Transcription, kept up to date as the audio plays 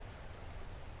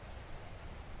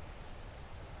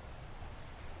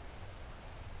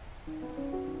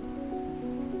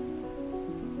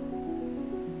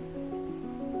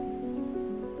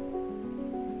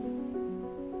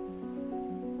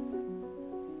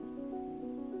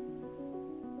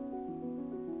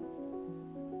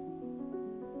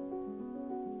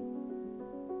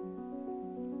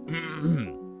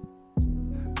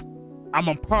I'm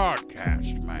a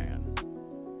podcast man.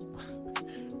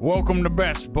 Welcome to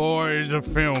Best Boys of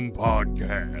Film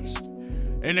Podcast,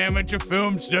 an amateur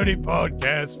film study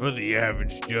podcast for the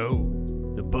average Joe,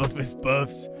 the buffest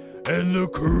buffs, and the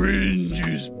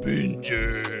cringiest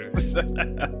bingers.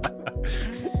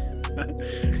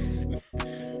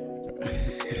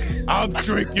 I'm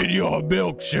drinking your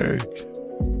milkshake.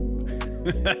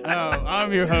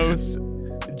 I'm your host,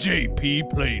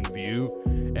 JP Plainview,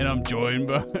 and I'm joined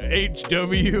by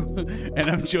HW, and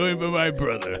I'm joined by my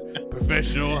brother,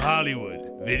 professional Hollywood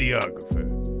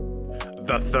videographer.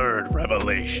 The third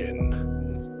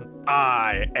revelation.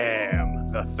 I am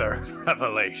the third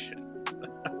revelation.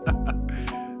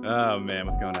 Oh man,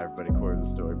 what's going on, everybody? Corey of the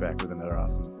Story back with another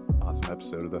awesome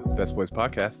episode of the Best Boys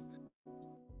podcast.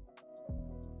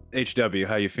 HW,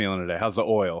 how you feeling today? How's the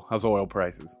oil? How's the oil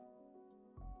prices?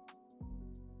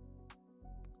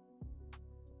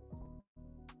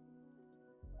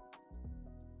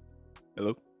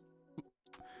 Hello?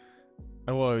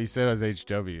 Well, he said I was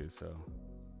HW, so.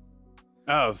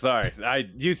 Oh, sorry. I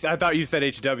thought you said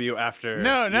HW after.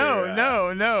 No.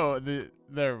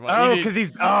 Oh, because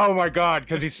he's. Oh my God,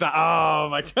 because he's. Oh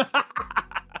my God.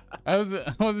 I wasn't.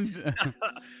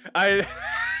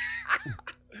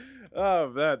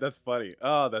 Oh, that's funny.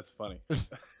 Oh, that's funny.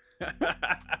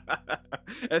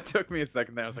 It took me a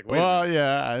second there. I was like, wait. Well,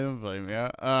 yeah, I don't blame you.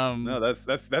 No, that's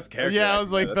character. Yeah, I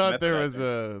was like, That's thought method there was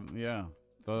acting.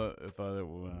 thought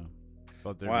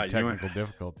there Wow, were technical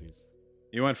difficulties.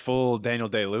 You went full Daniel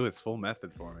Day-Lewis, full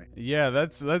method for me. Yeah,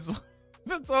 that's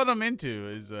what I'm into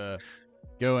is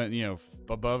going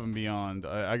above and beyond.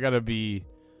 I gotta be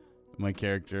my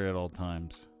character at all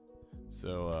times.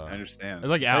 So I understand. I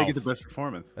like That's how you Alf. get the best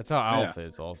performance. That's how Alf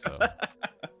is also.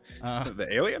 The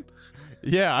alien?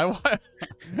 Yeah,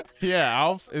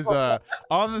 Alf is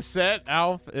on the set.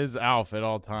 Alf is Alf at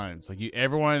all times. Like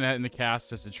everyone in the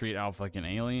cast has to treat Alf like an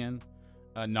alien,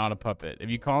 not a puppet. If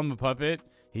you call him a puppet,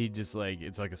 he just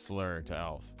it's like a slur to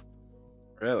Alf.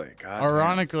 Really? God.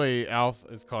 Ironically, Alf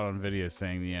is caught on video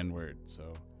saying the N-word,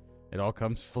 so it all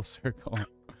comes full circle.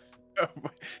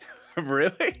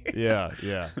 Really? Yeah.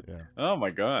 Oh my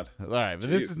God. All right, but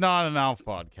Jeez. this is not an Alf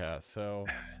podcast, so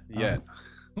Yeah.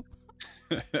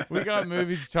 we got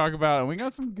movies to talk about, and we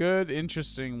got some good,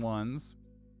 interesting ones.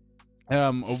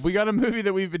 We got a movie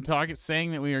that we've been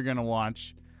saying that we are going to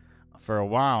watch for a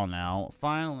while now.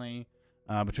 Finally,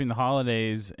 between the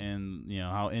holidays and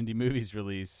how indie movies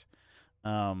release,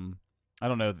 I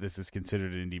don't know if this is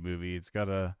considered an indie movie. It's got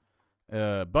a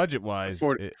budget-wise,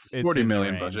 40 it's in the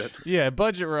million range. budget. Yeah,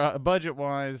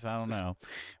 budget-wise, I don't know,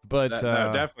 but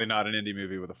No, definitely not an indie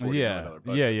movie with a $40 million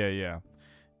budget. Yeah.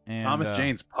 And, Thomas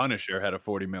Jane's Punisher had a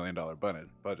 $40 million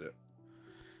budget.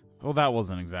 Well, that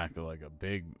wasn't exactly like a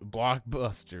big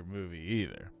blockbuster movie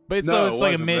either. But No, it's it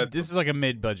like wasn't, this is like a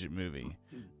mid-budget movie.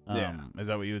 Yeah. Is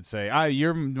that what you would say?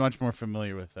 You're much more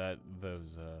familiar with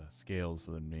those scales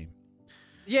than me.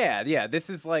 Yeah. This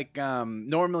is like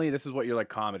normally this is what your like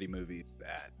comedy movie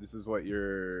at. This is what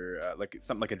your like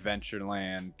something like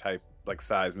Adventureland type like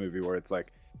size movie where it's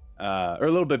like or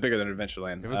a little bit bigger than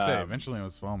Adventureland. I would say eventually it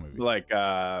was a small movie. Like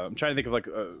I'm trying to think of like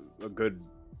a good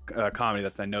comedy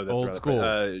that's I know that's Old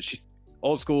school. She's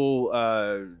old school.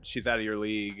 She's out of your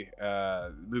league.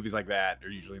 Movies like that are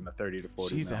usually in the 30 to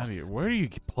 40. She's out of here. Where are you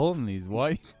pulling these?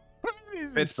 Why?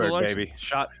 These Pittsburgh, selections? Baby.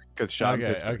 Shot in Pittsburgh.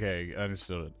 Okay,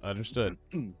 understood.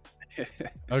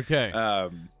 Okay.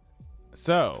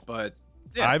 So, But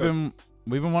yeah,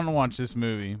 we've been wanting to watch this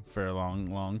movie for a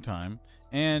long time,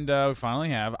 and we finally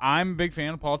have. I'm a big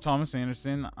fan of Paul Thomas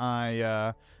Anderson.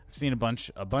 I've seen a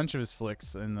bunch of his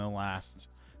flicks in the last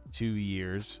 2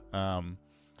 years, and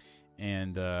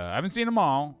I haven't seen them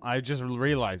all. I just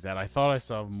realized that. I thought I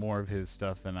saw more of his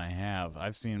stuff than I have.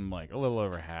 I've seen like a little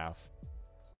over half.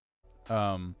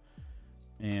 So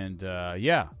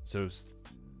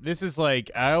this is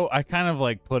like I kind of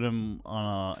like put him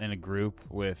in a group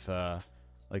with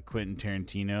like Quentin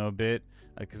Tarantino a bit,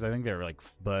 because I think they were like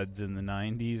buds in the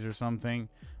 90s or something, and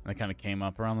they kind of came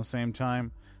up around the same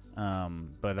time.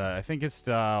 But I think his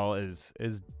style is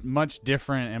much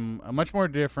different and much more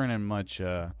different and much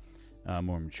more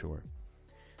mature.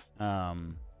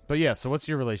 But yeah, so what's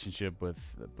your relationship with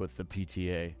the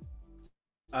PTA?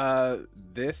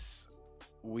 This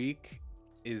week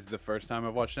is the first time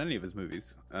I've watched any of his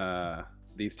movies.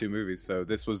 These two movies. So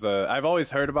this was I've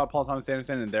always heard about Paul Thomas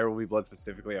Anderson, and There Will Be Blood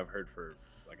specifically. I've heard for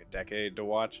like a decade to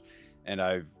watch, and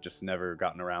I've just never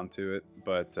gotten around to it.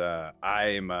 But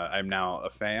I'm now a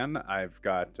fan. I've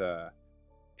got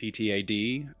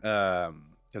PTAD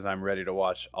because I'm ready to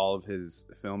watch all of his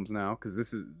films now because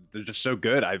they're just so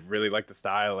good. I really like the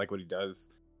style, I like what he does.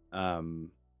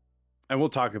 and we'll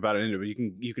talk about it in it, but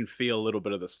you can feel a little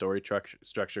bit of the story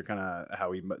structure, kind of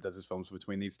how he does his films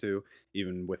between these two,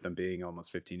 even with them being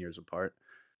almost 15 years apart.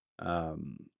 So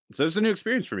it's a new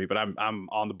experience for me, but I'm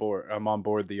on the board. I'm on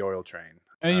board the oil train.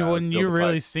 And when Feel you're the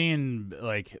really fight. seeing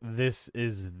like this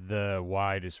is the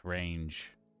widest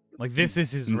range, like this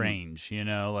is his Mhm. range, you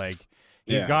know, like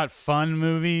he's Yeah. got fun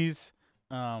movies,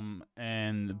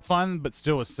 and fun but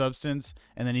still with substance,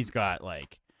 and then he's got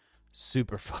like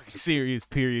super fucking serious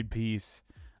period piece,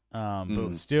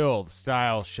 but still the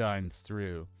style shines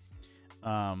through.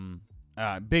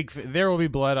 There Will Be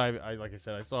Blood. I like I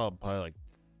said, I saw it probably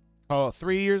like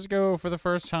 3 years ago for the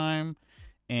first time,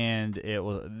 and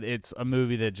it's a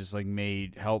movie that just like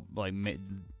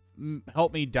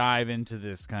help me dive into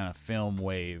this kind of film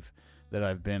wave that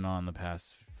I've been on the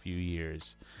past few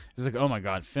years. It's like, oh my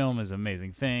god, film is an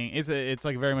amazing thing. It's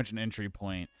like very much an entry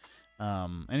point,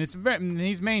 and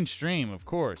he's mainstream, of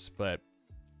course, but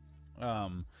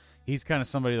he's kind of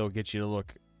somebody that'll get you to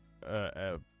look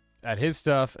at his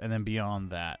stuff, and then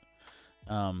beyond that.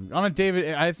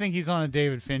 I think he's on a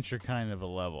David Fincher kind of a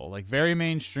level, like very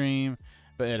mainstream,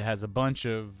 but it has a bunch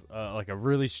of like a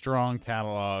really strong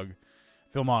catalog,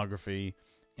 filmography,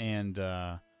 and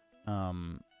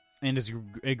is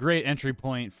a great entry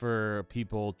point for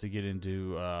people to get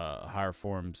into higher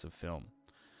forms of film.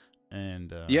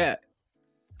 And Yeah,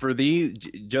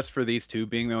 just for these two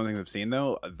being the only thing I've seen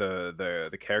though,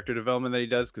 the character development that he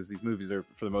does, because these movies are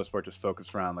for the most part just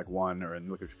focused around like one, or in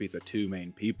Licorice Pizza, two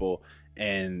main people,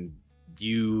 and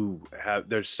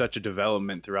there's such a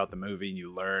development throughout the movie, and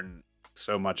you learn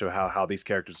so much of how these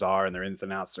characters are and their ins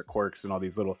and outs, their quirks, and all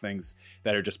these little things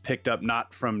that are just picked up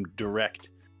not from direct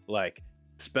like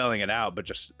spelling it out, but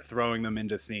just throwing them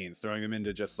into scenes, throwing them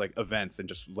into just like events, and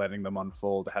just letting them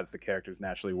unfold as the characters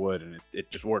naturally would, and it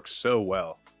just works so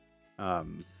well.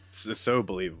 So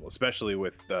believable, especially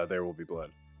with There Will Be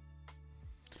Blood.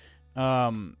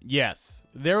 Yes,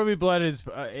 There Will Be Blood is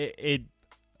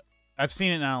I've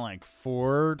seen it now like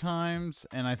 4 times,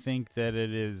 and I think that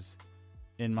it is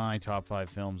in my top 5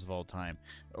 films of all time.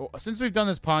 Since we've done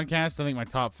this podcast, I think my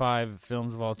top 5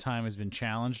 films of all time has been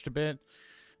challenged a bit,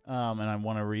 and I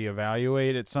want to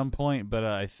reevaluate at some point. But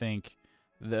I think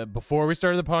before we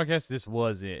started the podcast, this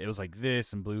was it. It was like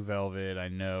this and Blue Velvet. I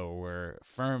know we're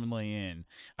firmly in.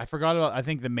 I forgot about. I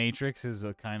think The Matrix is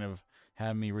what kind of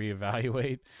had me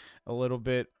reevaluate a little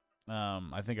bit.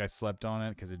 I think I slept on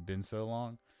it because it'd been so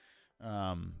long.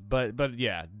 But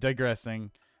yeah,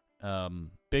 digressing.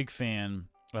 Big fan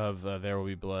of There Will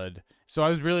Be Blood. So I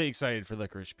was really excited for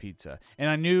Licorice Pizza, and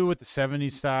I knew with the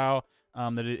 '70s style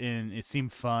that it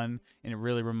seemed fun, and it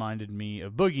really reminded me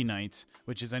of Boogie Nights,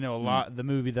 which is, I know, the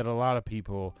movie that a lot of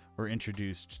people were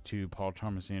introduced to Paul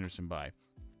Thomas Anderson by,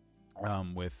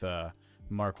 with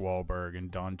Mark Wahlberg and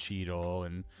Don Cheadle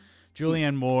and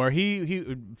Julianne Moore.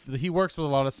 He works with a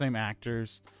lot of the same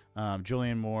actors.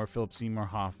 Julianne Moore, Philip Seymour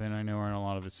Hoffman, I know, are in a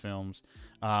lot of his films.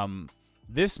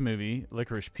 This movie,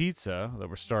 Licorice Pizza, that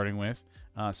we're starting with,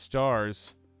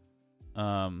 stars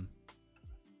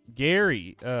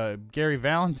Gary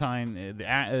Valentine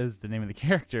is the name of the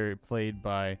character, played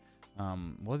by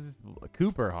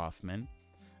Cooper Hoffman.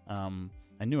 I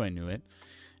knew it,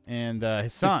 and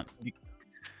his son.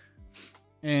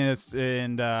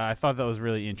 And I thought that was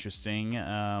really interesting.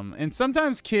 And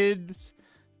sometimes kids,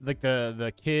 like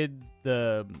the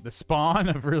spawn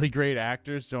of really great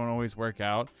actors, don't always work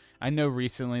out. I know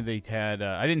recently they had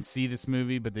I didn't see this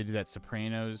movie, but they did that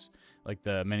Sopranos, like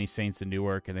the Many Saints in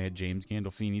Newark, and they had James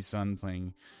Gandolfini's son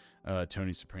playing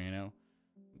Tony Soprano.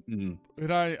 And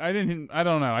I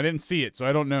don't know. I didn't see it, so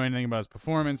I don't know anything about his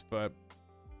performance.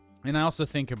 And I also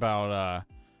think about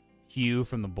Hugh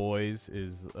from The Boys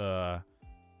is the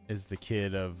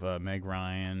kid of Meg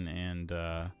Ryan and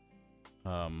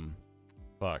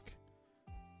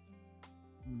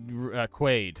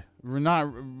Quaid.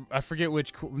 I forget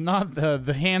which. Not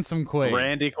the handsome Quaid.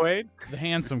 Randy Quaid. The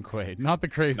handsome Quaid, not the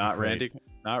crazy. Not Quaid.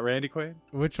 Randy Quaid.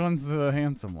 Which one's the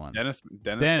handsome one? Dennis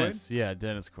Quaid? Yeah,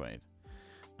 Dennis Quaid.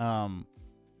 I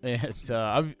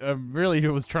really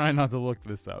was trying not to look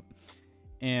this up.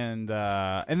 And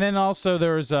then also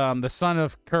there was the son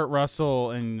of Kurt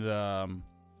Russell and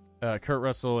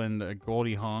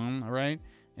Goldie Hawn, right?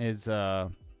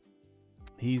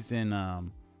 He's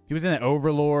in he was in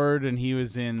Overlord, and he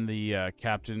was in the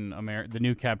the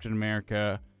new Captain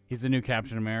America. He's the new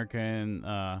Captain America in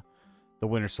the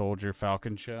Winter Soldier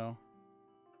Falcon show.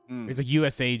 He's a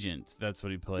U.S. agent. That's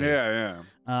what he plays. Yeah.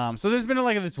 So there's been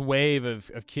like this wave of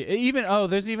kids.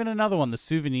 There's even another one. The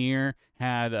Souvenir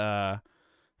has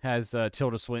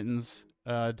Tilda Swinton's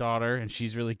daughter, and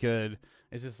she's really good.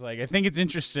 It's just like I think it's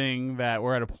interesting that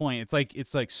we're at a point.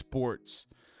 It's like sports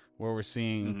where we're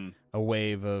seeing a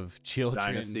wave of children,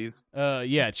 Dynasties.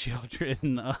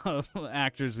 Children of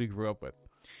actors we grew up with.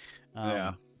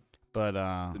 But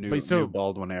the new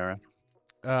Baldwin era.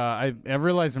 I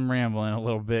realize I'm rambling a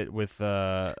little bit with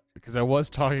because I was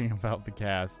talking about the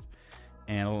cast,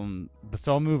 and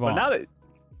so I'll move on. But now that,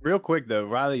 real quick though,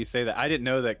 rather you say that, I didn't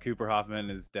know that Cooper Hoffman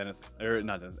is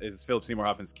is Philip Seymour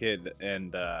Hoffman's kid,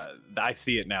 and I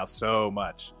see it now so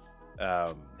much.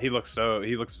 He looks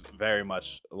very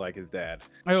much like his dad.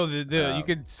 Oh, you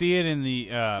could see it in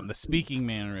the speaking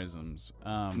mannerisms.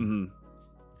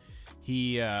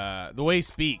 He the way he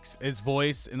speaks, his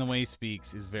voice and the way he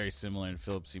speaks is very similar to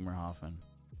Philip Seymour Hoffman.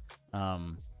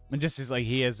 And just is like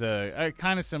he has a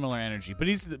kind of similar energy, but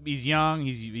he's young,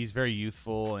 he's very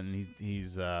youthful, and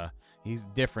he's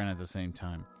different at the same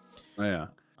time. Oh, yeah.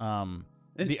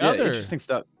 The other interesting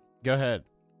stuff. Go ahead.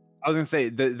 I was gonna say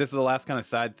this is the last kind of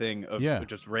side thing of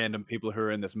just random people who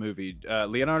are in this movie.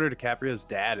 Leonardo DiCaprio's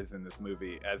dad is in this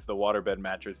movie as the waterbed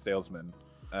mattress salesman.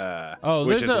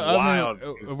 Which is wild.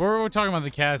 We're talking about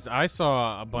the cast. I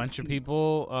saw a bunch of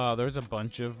people. There's a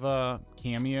bunch of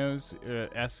cameos,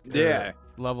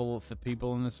 level of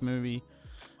people in this movie.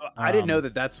 I didn't know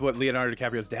that that's what Leonardo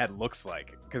DiCaprio's dad looks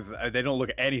like, because they don't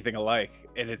look anything alike,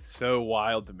 and it's so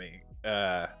wild to me.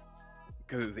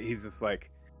 Because he's just like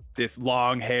this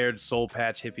long-haired,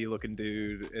 soul-patch hippie-looking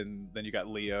dude, and then you got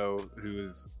Leo, who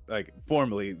is like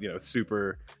formerly,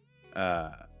 super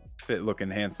fit-looking,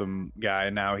 handsome guy,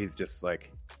 and now he's just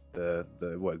like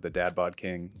the dad bod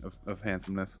king of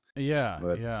handsomeness. Yeah.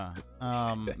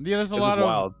 There's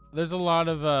a lot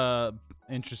of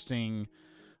interesting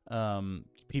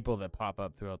people that pop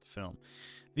up throughout the film.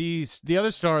 The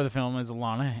other star of the film is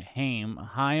Alana Haim,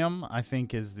 I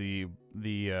think is the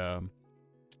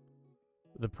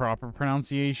proper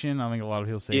pronunciation. I think a lot of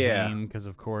people say Haim because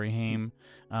of Corey Haim,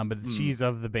 but she's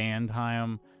of the band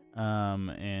Haim,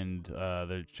 and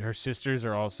her sisters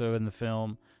are also in the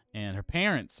film, and her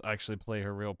parents actually play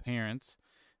her real parents,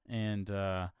 and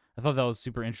I thought that was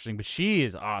super interesting. But she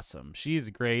is awesome. She's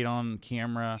great on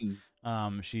camera.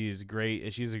 She's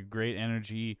great. She's a great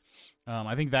energy.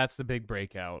 I think that's the big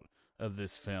breakout of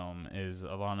this film is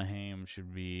Alana Haim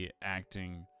should be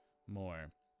acting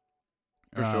more.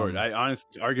 For sure.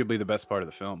 Arguably the best part of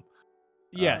the film.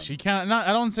 Yeah, she kind of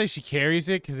I don't say she carries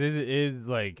it, because it is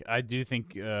like I do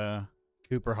think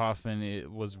Cooper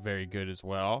Hoffman was very good as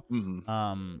well.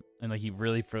 And like he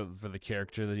really for the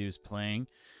character that he was playing.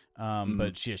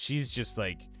 But she's just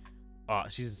like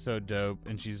she's so dope,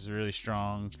 and she's a really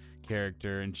strong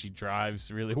character, and she drives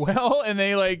really well, and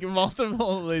they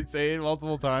say it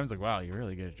multiple times, like, wow, you're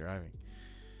really good at driving.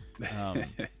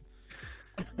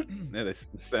 They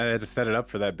had to set it up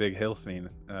for that big hill scene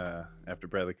after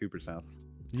Bradley Cooper's house.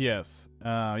 Yes.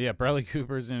 Bradley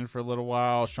Cooper's in for a little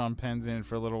while. Sean Penn's in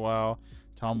for a little while.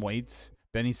 Tom Waits,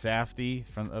 Benny Safdie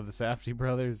of the Safdie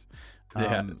brothers.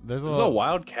 There's a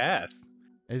wild cast.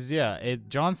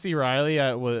 John C. Reilly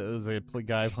was a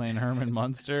guy playing Herman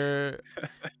Munster.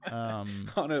 On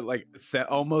a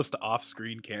almost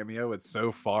off-screen cameo. It's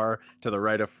so far to the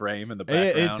right of frame in the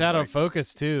background. It's out of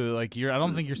focus too. Like I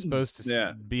don't think you're supposed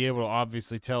to be able to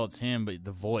obviously tell it's him, but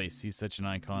the voice—he's such an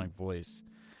iconic voice.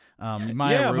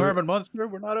 Herman Munster.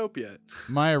 We're not up yet.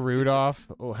 Maya Rudolph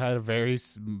had a very,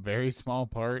 very small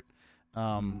part.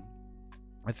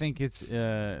 I think it's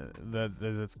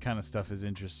that kind of stuff is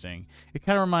interesting. It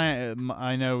kind of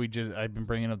I know I've been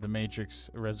bringing up the Matrix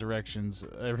Resurrections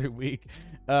every week,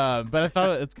 but I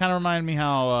thought it's kind of reminded me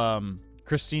how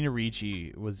Christina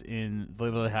Ricci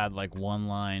literally had like one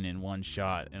line in one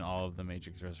shot in all of the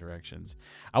Matrix Resurrections.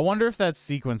 I wonder if that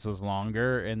sequence was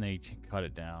longer and they cut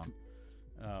it down,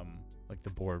 like the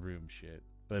boardroom shit.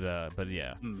 But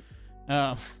yeah,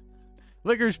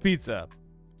 Licorice Pizza.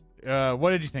 What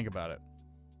did you think about it?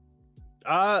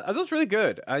 I thought it was really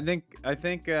good. I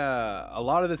think a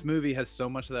lot of this movie has so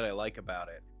much that I like about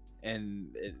it,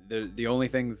 and the only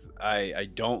things I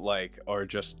don't like are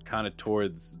just kind of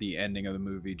towards the ending of the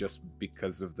movie, just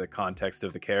because of the context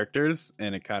of the characters,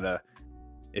 and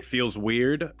it feels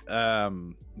weird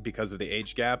because of the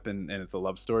age gap, and it's a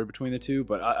love story between the two.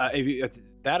 But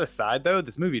that aside, though,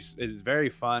 this movie is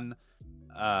very fun,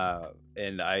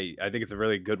 and I think it's a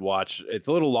really good watch. It's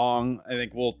a little long. I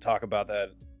think we'll talk about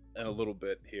that in a little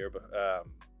bit here,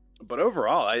 but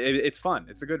overall it's fun.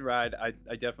 It's a good ride. I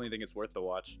definitely think it's worth the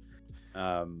watch.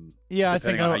 I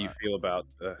think on how you feel about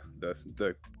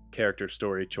the character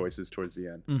story choices towards the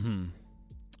end.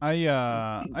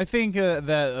 I think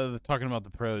that talking about the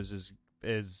pros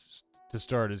is to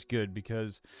start is good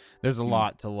because there's a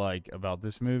lot to like about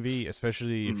this movie,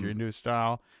 especially if you're into his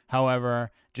style.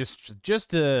 However, just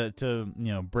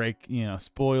to break,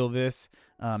 spoil this,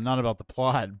 not about the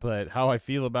plot, but how I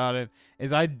feel about it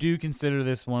is I do consider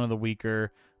this one of the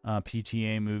weaker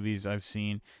PTA movies I've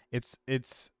seen. It's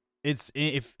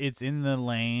if it's in the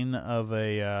lane of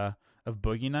of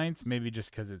Boogie Nights, maybe just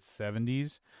because it's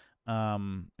 70s,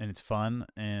 and it's fun,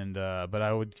 and but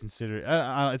I would consider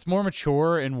it's more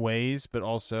mature in ways, but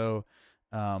also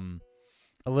a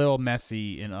little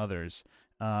messy in others.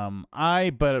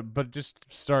 But just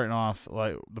starting off,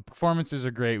 like, the performances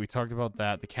are great. We talked about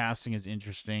that. The casting is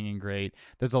interesting and great.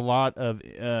 There's a lot of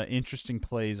interesting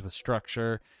plays with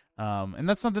structure. And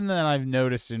that's something that I've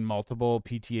noticed in multiple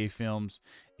PTA films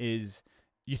is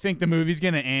you think the movie's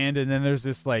going to end, and then there's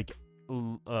this like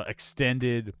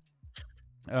extended,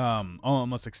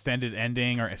 almost extended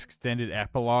ending or extended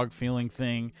epilogue feeling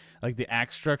thing. Like the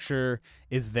act structure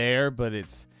is there, but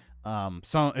it's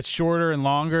it's shorter and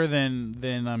longer than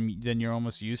you're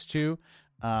almost used to.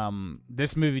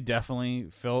 This movie definitely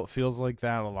feels like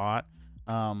that a lot.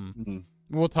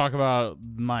 We'll talk about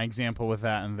my example with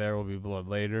that, and There Will Be Blood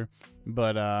later.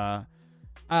 But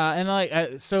and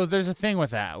like so, there's a thing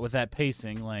with that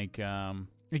pacing. Like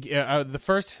the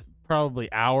first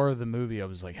probably hour of the movie, I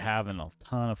was like having a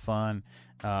ton of fun,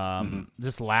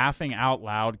 just laughing out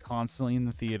loud constantly in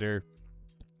the theater,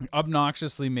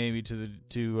 obnoxiously maybe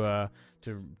to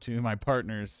my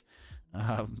partner's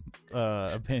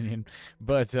opinion,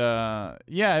 but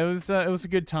yeah, it was a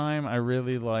good time. I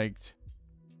really liked.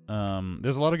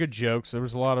 There's a lot of good jokes. There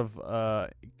was a lot of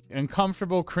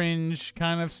uncomfortable cringe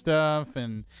kind of stuff,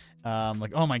 and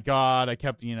like, oh my god, I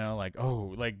kept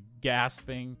like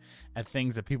gasping at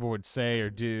things that people would say or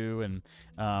do, and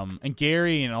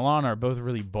Gary and Alana are both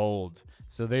really bold,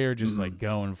 so they are just like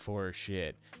going for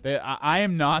shit. I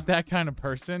am not that kind of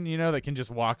person, that can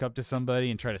just walk up to somebody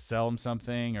and try to sell them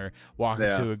something, or walk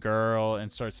up to a girl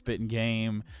and start spitting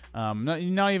game.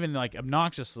 Not even like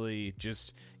obnoxiously,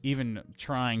 just even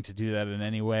trying to do that in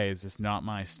any way is just not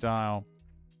my style.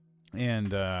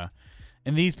 And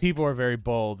these people are very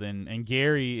bold, and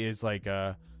Gary is like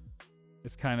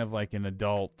it's kind of like an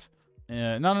adult,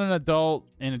 not an adult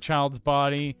in a child's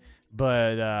body,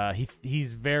 but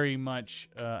he's very much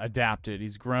adapted.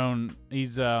 He's grown.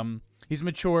 He's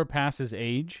mature past his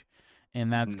age,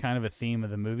 and that's kind of a theme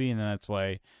of the movie. And that's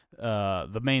why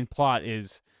the main plot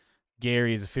is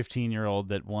Gary is a 15-year-old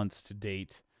that wants to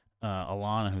date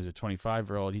Alana, who's a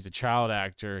 25-year-old. He's a child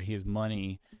actor. He has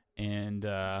money, and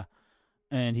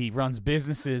he runs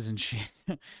businesses and shit.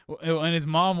 And his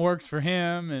mom works for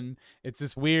him, and it's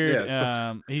this weird.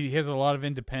 He has a lot of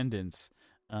independence.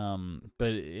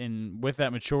 But with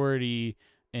that maturity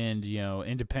and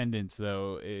independence,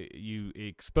 though, it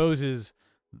exposes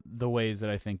the ways that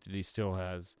I think that he still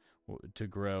has to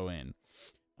grow in.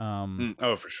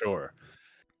 Oh, for sure.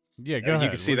 Yeah, go ahead. You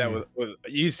can see that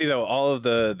with all of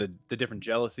the different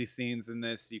jealousy scenes in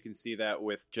this. You can see that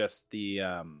with just the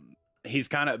he's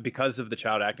kind of, because of the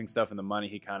child acting stuff and the money,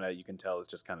 you can tell has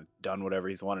just kind of done whatever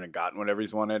he's wanted and gotten whatever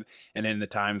he's wanted. And in the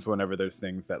times whenever there's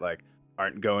things that like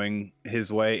aren't going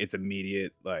his way, it's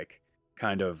immediate like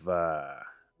kind of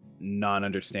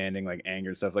non-understanding, like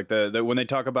anger and stuff. Like the when they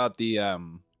talk about the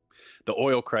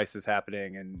oil crisis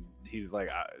happening, and he's like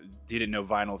he didn't know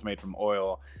vinyl's made from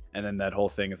oil, and then that whole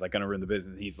thing is like gonna ruin the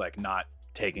business. He's like not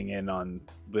taking in on,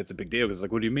 but it's a big deal because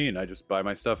like, what do you mean? I just buy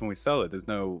my stuff and we sell it. There's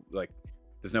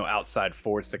no outside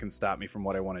force that can stop me from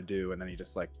what I want to do. And then he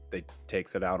just like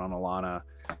takes it out on Alana.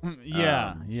 And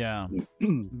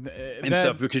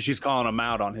stuff, because she's calling him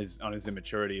out on his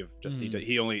immaturity of just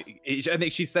I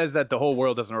think she says that the whole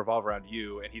world doesn't revolve around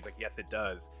you, and he's like, yes it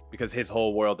does, because his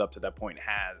whole world up to that point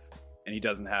has, and he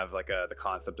doesn't have like the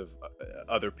concept of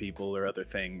other people or other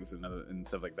things and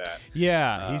stuff like that.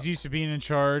 He's used to being in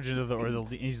charge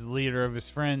he's the leader of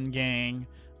his friend gang.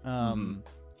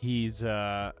 He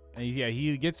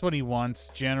gets what he wants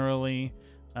generally.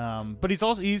 But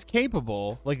he's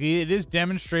capable. Like, it is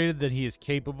demonstrated that he is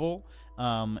capable,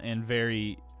 and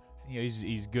very,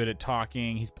 he's good at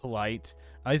talking. He's polite.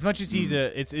 As much as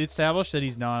it's established that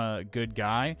he's not a good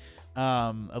guy,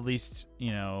 at least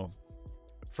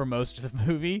for most of the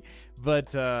movie.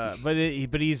 But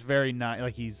he's very not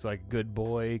like, he's like good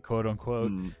boy, quote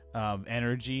unquote,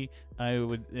 energy. I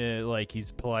would like,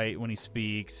 he's polite when he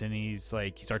speaks, and he's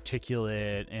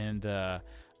articulate, and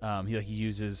he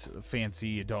uses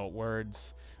fancy adult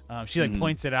words. She like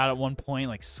points it out at one point,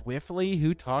 like, swiftly,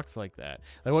 who talks like that?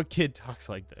 Like, what kid talks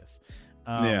like this?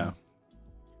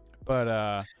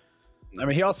 But I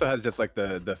mean, he also has just like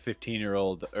the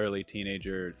 15-year-old early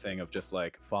teenager thing of just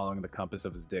like following the compass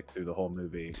of his dick through the whole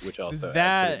movie, which So also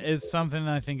that is something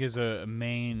that I think is a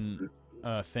main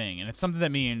thing, and it's something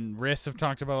that me and Riss have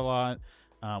talked about a lot.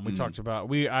 We talked about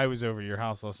I was over at your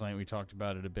house last night. We talked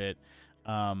about it a bit,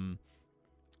 and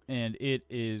it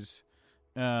is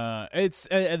it's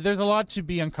there's a lot to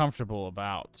be uncomfortable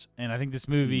about, and I think this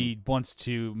movie wants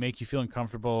to make you feel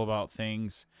uncomfortable about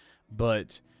things,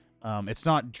 but it's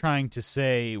not trying to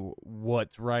say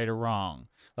what's right or wrong.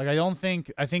 Like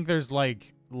I think there's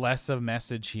like less of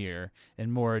message here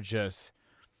and more just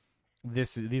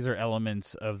these are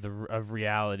elements of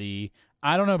reality.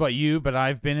 I don't know about you, but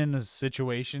I've been in a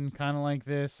situation kind of like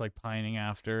this, like pining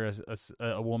after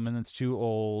a woman that's too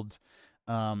old.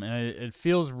 And it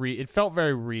felt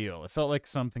very real. It felt like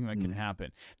something that could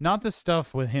happen. Not the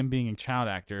stuff with him being a child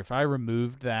actor. If I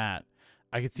removed that,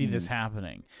 I could see this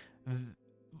happening.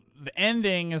 The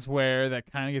ending is where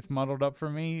that kind of gets muddled up for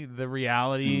me, the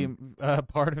reality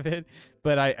part of it.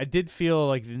 But I did feel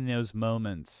like in those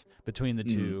moments between the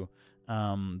two,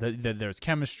 that there's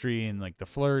chemistry and like the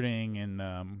flirting and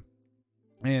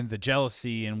the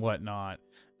jealousy and whatnot.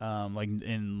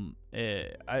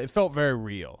 It felt very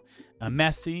real,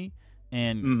 messy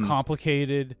and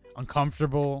complicated,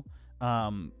 uncomfortable.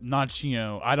 Not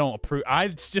I don't approve.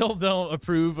 I still don't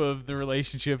approve of the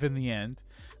relationship in the end.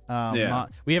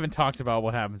 We haven't talked about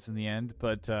what happens in the end,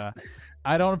 but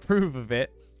I don't approve of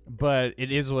it. But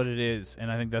it is what it is, and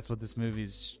I think that's what this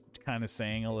movie's kind of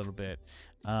saying a little bit.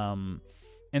 And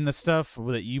the stuff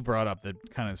that you brought up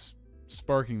that kind of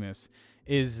sparking this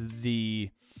is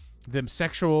the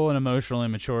sexual and emotional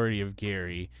immaturity of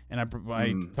Gary. And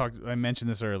I mentioned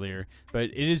this earlier, but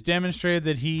it is demonstrated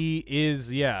that he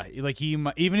is,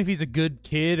 even if he's a good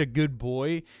kid, a good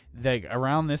boy, like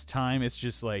around this time, it's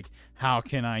just like, how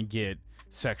can I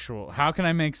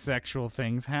make sexual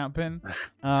things happen?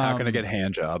 How can I get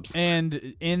hand jobs?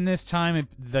 And in this time,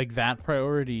 that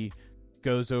priority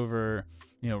goes over,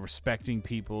 respecting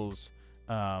people's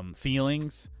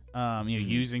feelings.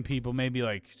 Using people, maybe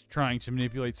like trying to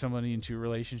manipulate somebody into a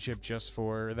relationship just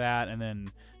for that, and then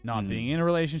not being in a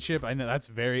relationship. I know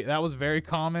that was very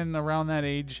common around that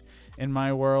age in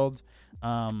my world,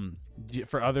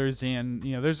 for others. And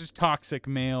there's this toxic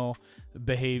male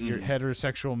behavior,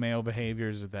 heterosexual male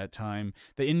behaviors at that time.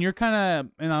 And you're kind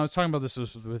of, and I was talking about this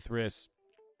with Riss,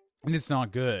 and it's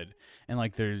not good. And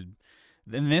like in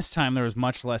this time there was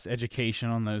much less education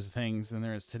on those things than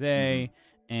there is today,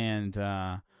 and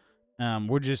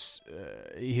we're just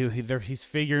he's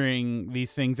figuring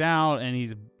these things out, and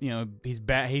he's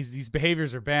bad. These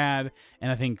behaviors are bad,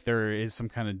 and I think there is some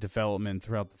kind of development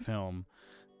throughout the film,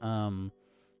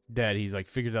 that he's like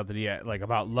figured out that he like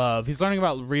about love. He's learning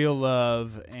about real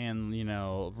love and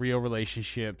real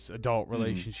relationships, adult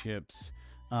relationships,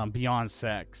 beyond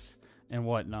sex and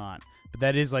whatnot. But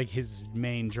that is like his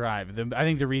main drive. I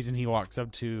think the reason he walks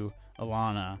up to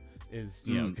Alana is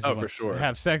because he wants to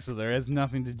have sex with her. It has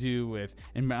nothing to do with,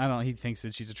 and he thinks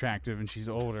that she's attractive and she's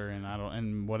older,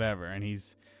 and whatever, and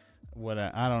he's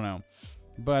I don't know,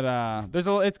 but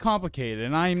it's complicated,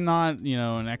 and I'm not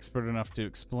an expert enough to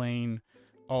explain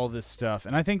all this stuff.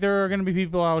 And I think there are going to be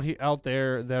people out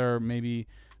there that are maybe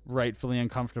rightfully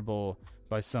uncomfortable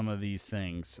by some of these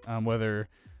things, whether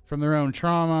from their own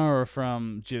trauma or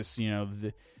from just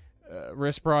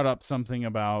Riss brought up something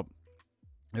about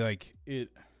like it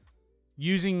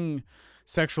using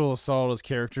sexual assault as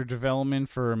character development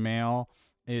for a male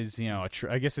is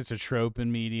I guess it's a trope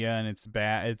in media, and it's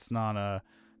bad. It's not a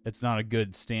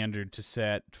good standard to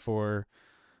set for,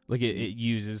 like, it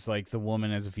uses like the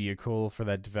woman as a vehicle for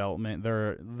that development,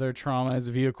 their trauma as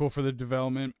a vehicle for the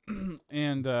development.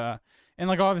 And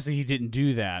like obviously he didn't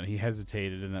do that. He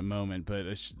hesitated in that moment,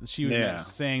 but she was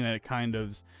saying that it kind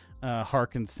of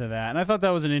harkens to that, and I thought that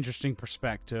was an interesting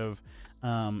perspective.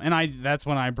 And that's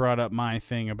when I brought up my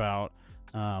thing about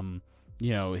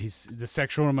he's the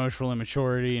sexual and emotional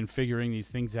immaturity and figuring these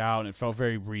things out, and it felt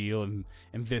very real and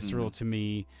visceral to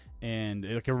me. And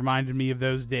it reminded me of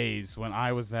those days when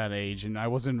I was that age, and I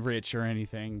wasn't rich or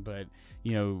anything, but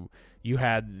you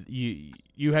had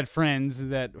friends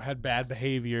that had bad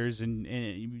behaviors,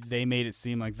 and they made it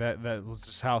seem like that was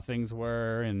just how things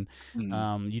were, and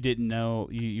you didn't know,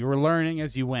 you were learning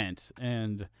as you went.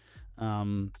 And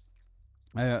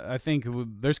I think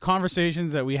there's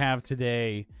conversations that we have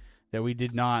today that we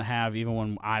did not have even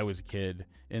when I was a kid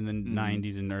in the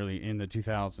 90s and early in the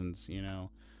 2000s,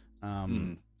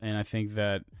 And I think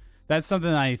that's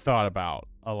something I thought about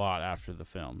a lot after the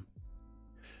film.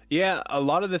 Yeah, a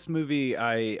lot of this movie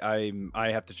I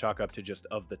have to chalk up to just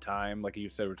of the time, like you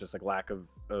said, with just like lack of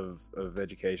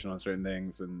education on certain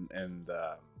things, and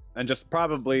just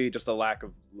probably just a lack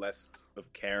of less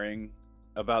of caring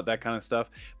about that kind of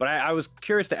stuff. But I was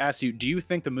curious to ask you, do you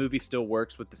think the movie still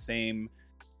works with the same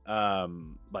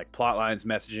like plot lines,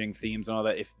 messaging, themes, and all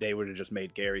that if they would have just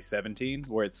made Gary 17,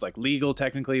 where it's like legal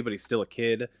technically, but he's still a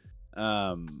kid?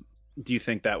 Do you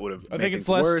think that would have? I think it's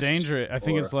less dangerous. I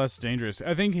think it's less dangerous.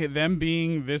 I think them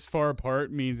being this far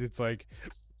apart means it's like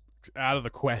out of the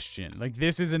question. Like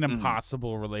this is an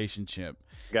impossible relationship.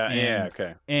 Yeah,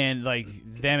 okay. And like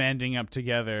them ending up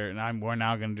together, and we're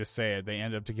now going to just say it. They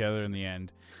end up together in the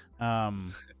end.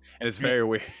 And it's very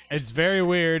weird. It's very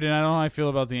weird, and I don't know how I feel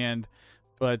about the end,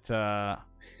 but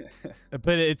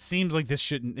it seems like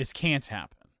this can't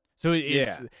happen. So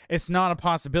it's not a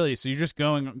possibility. So you're just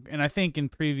going, and I think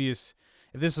if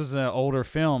this was an older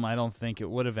film, I don't think it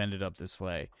would have ended up this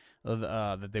way,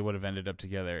 that they would have ended up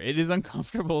together. It is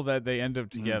uncomfortable that they end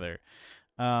up together,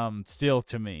 still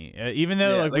to me. Even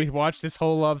though we watched this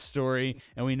whole love story,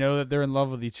 and we know that they're in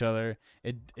love with each other,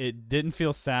 it didn't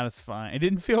feel satisfying. It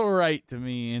didn't feel right to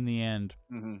me in the end.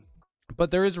 Mm-hmm.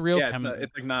 But there is real it's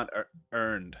like not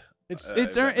earned.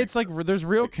 It's like there's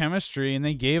real chemistry, and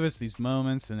they gave us these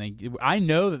moments, and I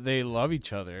know that they love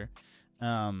each other.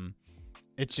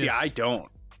 It's just I don't.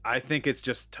 I think it's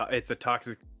just it's a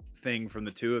toxic thing from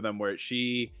the two of them, where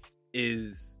she's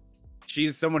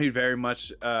someone who very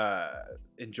much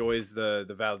enjoys the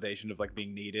validation of like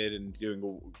being needed and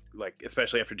doing like,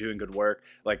 especially after doing good work.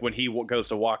 Like when he goes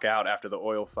to walk out after the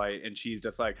oil fight, and she's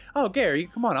just like, "Oh, Gary,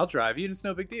 come on, I'll drive you. It's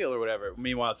no big deal," or whatever.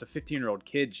 Meanwhile, it's a 15-year-old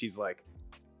kid. She's like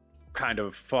kind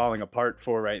of falling apart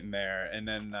for right in there. And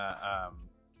then I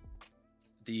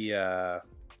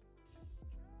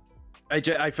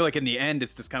feel like in the end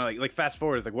it's just kind of like fast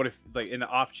forward, it's like, what if like in the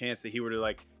off chance that he were to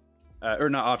like or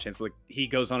not off chance, but like he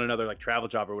goes on another like travel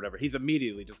job or whatever, he's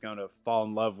immediately just going to fall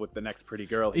in love with the next pretty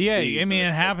girl he sees. I mean,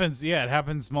 it happens. Yeah, it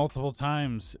happens multiple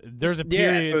times. There's a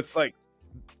period. So it's like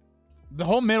the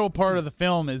whole middle part of the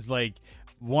film is like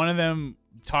one of them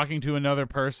talking to another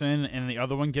person, and the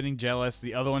other one getting jealous,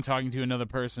 the other one talking to another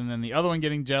person, and the other one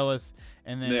getting jealous,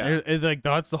 and then it's like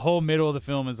that's the whole middle of the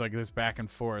film is like this back and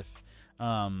forth,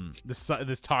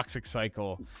 this toxic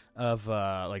cycle of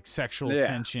like sexual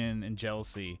tension and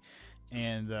jealousy,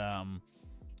 and so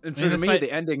to me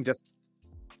the ending just,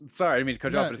 sorry, I didn't mean to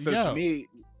cut you off, but so to me,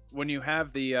 when you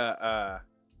have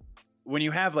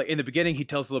like in the beginning he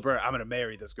tells LeBron, "I'm gonna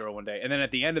marry this girl one day," and then at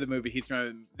the end of the movie he's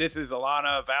trying, "This is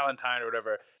Alana Valentine," or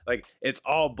whatever. Like it's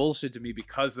all bullshit to me,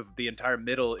 because of the entire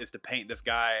middle is to paint this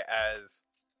guy as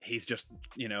he's just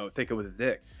thinking with his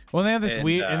dick. Well, they have this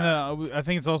I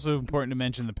think it's also important to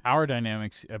mention the power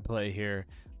dynamics at play here.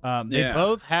 They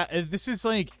both have. This is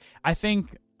like, I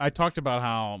think I talked about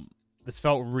how this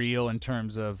felt real in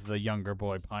terms of the younger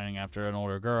boy pining after an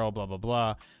older girl, blah blah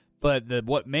blah. But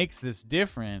what makes this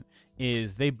different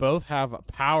is they both have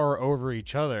power over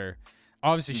each other.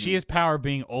 Obviously, she has power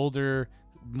being older,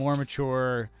 more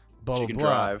mature, blah blah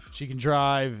blah. She can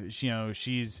drive.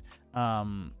 She's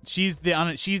the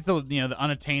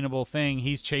unattainable thing.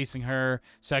 He's chasing her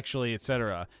sexually,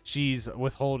 etc. She's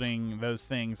withholding those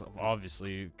things,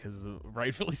 obviously, because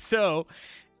rightfully so.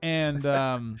 And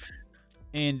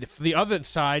and for the other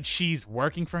side, she's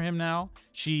working for him now.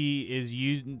 She is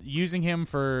using him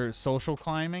for social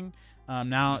climbing.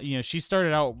 Now, she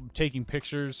started out taking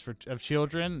pictures of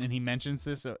children, and he mentions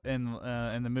this in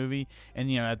the movie. And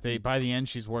by the end,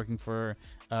 she's working for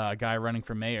a guy running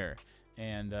for mayor,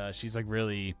 and she's like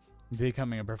really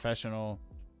becoming a professional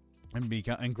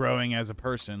and growing as a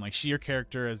person. Like her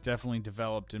character has definitely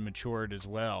developed and matured as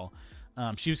well.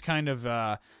 She was kind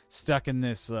of stuck in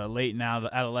this late now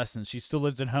adolescence. She still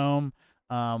lives at home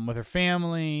with her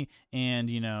family, and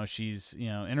she's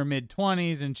in her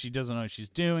mid-20s, and she doesn't know what she's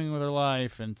doing with her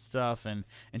life and stuff, and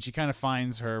she kind of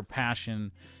finds her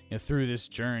passion through this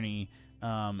journey,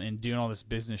 and doing all this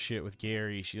business shit with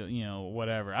Gary. She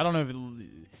whatever. I don't know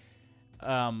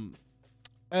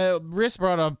if Riss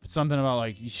brought up something about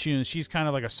like she's kind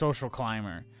of like a social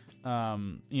climber.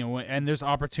 And there's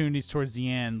opportunities towards the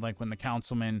end, like when the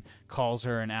councilman calls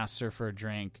her and asks her for a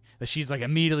drink, that she's like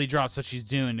immediately drops what she's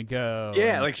doing to go.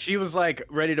 Yeah, like she was like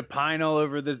ready to pine all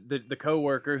over the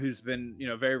coworker who's been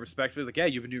very respectful. Like, yeah,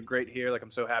 you've been doing great here. Like, I'm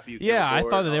so happy. I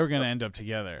thought that they were gonna end up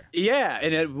together. Yeah,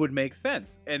 and it would make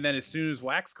sense. And then as soon as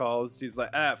Wax calls, she's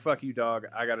like, fuck you, dog.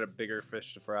 I got a bigger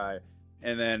fish to fry.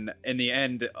 And then in the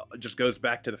end, just goes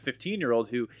back to the 15-year-old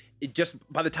who,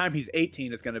 by the time he's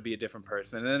 18 is going to be a different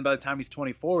person, and then by the time he's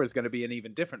 24 is going to be an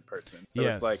even different person. So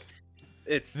It's like,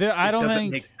 I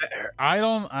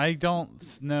I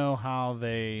don't know how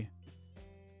they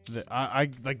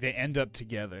they end up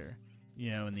together,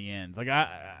 in the end. Like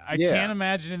I can't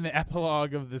imagine in the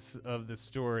epilogue of this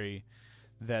story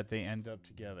that they end up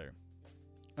together.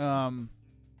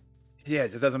 Yeah, it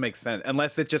just doesn't make sense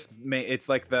unless it just it's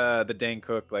like the Dane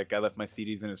Cook, like I left my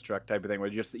CDs in his truck type of thing, where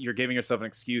you're giving yourself an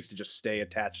excuse to just stay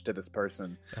attached to this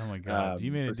person. Oh my god,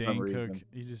 you made a Dane Cook.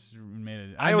 You just made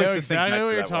it. I know exactly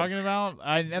what you're talking about.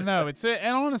 I know it's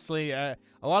and honestly, a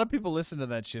lot of people listen to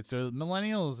that shit, so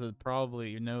millennials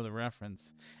probably know the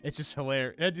reference. It's just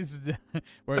hilarious. It is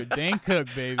where Dane Cook,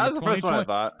 baby. That was the first one I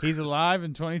thought. He's alive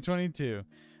in 2022.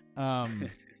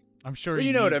 I'm sure.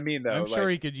 You know what I mean, though. I'm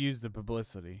sure he could use the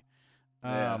publicity.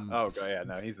 Yeah. Oh god, yeah.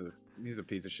 No, he's a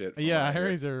piece of shit. Yeah, I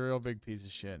heard he's a real big piece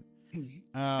of shit.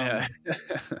 Yeah.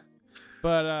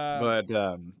 but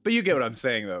you get what I'm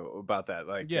saying though about that.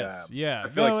 Like, yes, yeah. I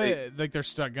feel like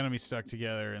they're gonna be stuck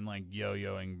together and like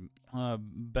yo-yoing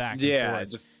back. And yeah,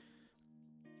 forth.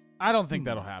 I don't think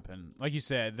that'll happen. Like you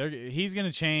said, he's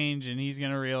gonna change and he's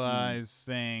gonna realize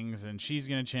things, and she's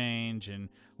gonna change and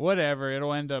whatever.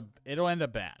 It'll end up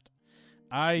bad.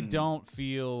 I don't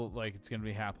feel like it's going to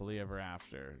be happily ever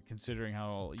after, considering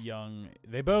how young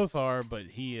they both are, but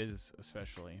he is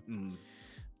especially.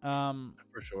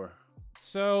 For sure.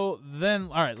 So then,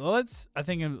 all right, let's,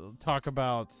 talk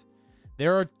about,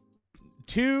 there are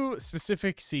two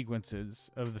specific sequences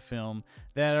of the film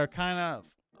that are kind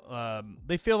of,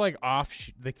 they feel like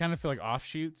offshoots.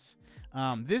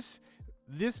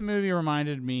 This movie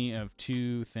reminded me of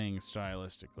two things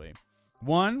stylistically.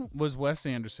 One was Wes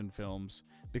Anderson films,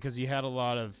 because you had a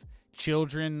lot of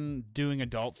children doing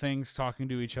adult things, talking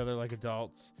to each other like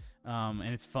adults, and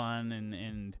it's fun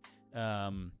and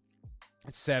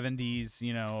it's 70s,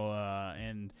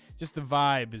 and just the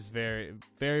vibe is very,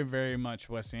 very, very much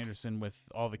Wes Anderson with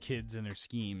all the kids and their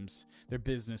schemes, their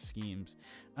business schemes.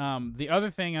 The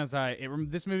other thing,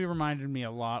 this movie reminded me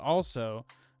a lot also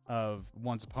of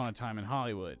Once Upon a Time in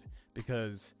Hollywood,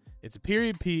 because it's a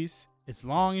period piece. It's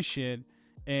long as shit,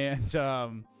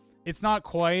 and it's not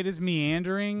quite as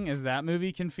meandering as that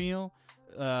movie can feel.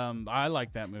 I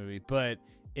like that movie, but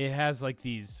it has like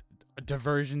these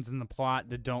diversions in the plot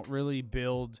that don't really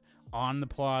build on the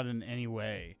plot in any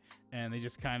way, and they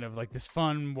just kind of like this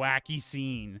fun, wacky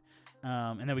scene,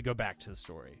 and then we go back to the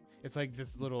story. It's like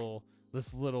this little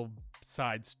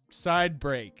side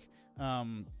break.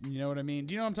 You know what I mean?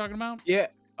 Do you know what I'm talking about? Yeah.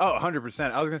 Oh,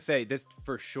 100%. I was going to say, this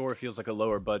for sure feels like a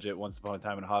lower budget Once Upon a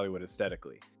Time in Hollywood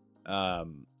aesthetically.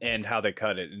 And how they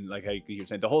cut it. And like how you were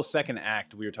saying, the whole second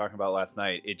act we were talking about last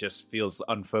night, it just feels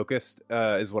unfocused,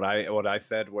 is what I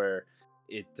said, where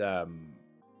it, I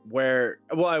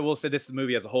will say this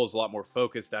movie as a whole is a lot more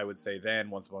focused, I would say,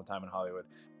 than Once Upon a Time in Hollywood.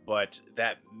 But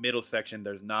that middle section,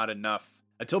 there's not enough,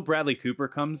 until Bradley Cooper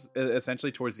comes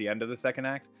essentially towards the end of the second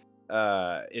act.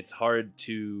 It's hard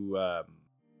to,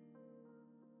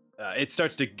 it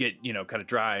starts to get, kind of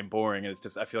dry and boring, and it's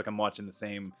just, I feel like I'm watching the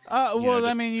same.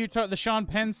 The Sean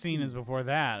Penn scene is before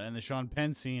that, and the Sean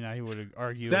Penn scene, I would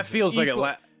argue, that feels like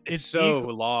it's so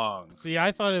long. See,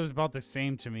 I thought it was about the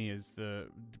same to me as the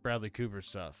Bradley Cooper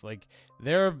stuff. Like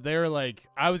they're like,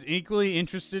 I was equally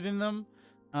interested in them,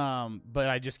 but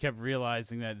I just kept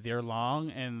realizing that they're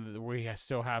long, and we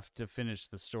still have to finish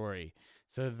the story.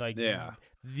 So like,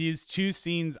 these two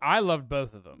scenes, I loved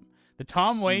both of them. The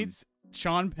Tom Waits.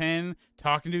 Sean Penn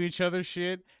talking to each other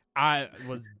shit, I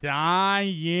was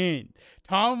dying.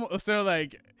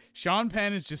 Sean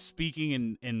Penn is just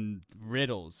speaking in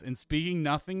riddles and speaking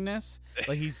nothingness.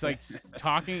 Like he's like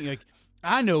talking like,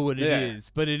 I know what it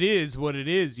is, but it is what it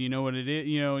is. You know what it is.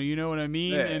 You know what I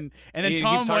mean. Yeah. And then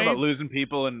Tom Waits talking about losing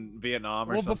people in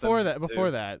Vietnam or something. Before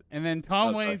that, and then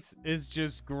Tom Waits is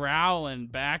just growling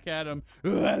back at him.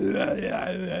 and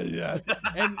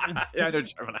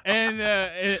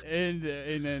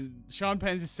then Sean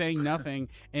Penn's just saying nothing,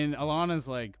 and Alana's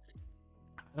like,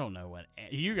 I don't know what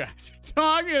you guys are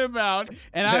talking about.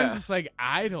 And I was just like,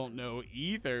 I don't know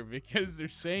either, because they're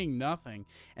saying nothing.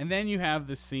 And then you have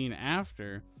the scene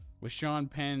after with Sean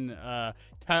Penn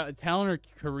telling her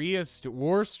Korea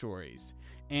war stories.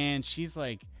 And she's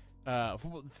like,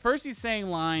 first he's saying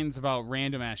lines about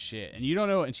random ass shit. And you don't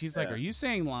know. And she's like, are you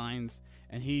saying lines?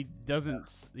 And he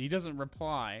doesn't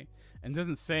reply and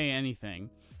doesn't say anything.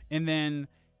 And then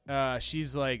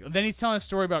she's like, then he's telling a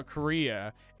story about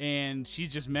Korea, and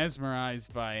she's just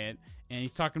mesmerized by it. And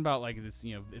he's talking about like this,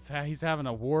 it's how he's having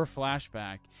a war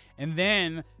flashback. And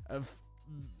then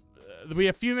we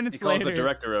a few minutes later, he calls the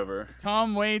director over.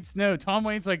 Tom Waits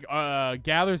like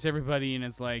gathers everybody and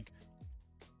is like,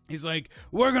 He's like,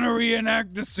 we're gonna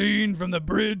reenact the scene from the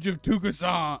bridge of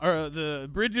Tucson, or the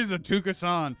bridges of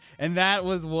Tucson, and that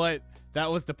was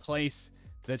the place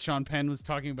that Sean Penn was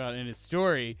talking about in his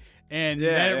story, and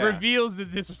then it reveals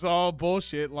that this was all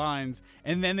bullshit lines,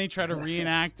 and then they try to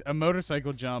reenact a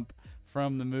motorcycle jump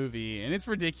from the movie, and it's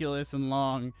ridiculous and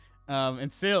long,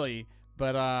 and silly,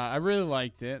 but I really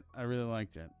liked it.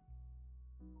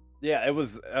 Yeah, it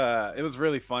was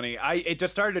really funny. It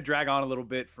just started to drag on a little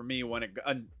bit for me when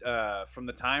from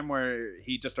the time where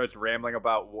he just starts rambling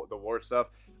about the war stuff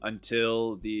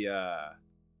until the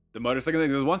motorcycle thing.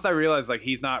 Because once I realized like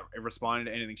he's not responding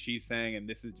to anything she's saying,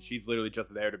 and she's literally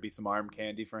just there to be some arm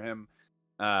candy for him,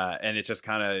 and it just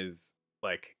kind of is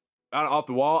like off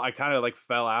the wall. I kind of like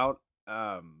fell out,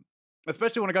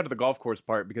 especially when I got to the golf course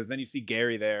part, because then you see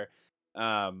Gary there.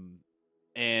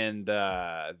 And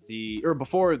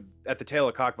before at the tail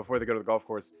of cock, before they go to the golf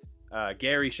course,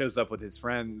 Gary shows up with his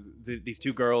friends, these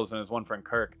two girls and his one friend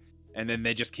Kirk, and then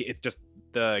it's just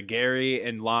the Gary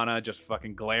and Lana just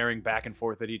fucking glaring back and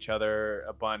forth at each other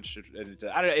a bunch. I don't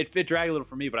know, it dragged a little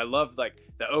for me, but I loved like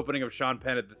the opening of Sean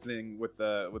Penn at the thing with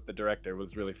the director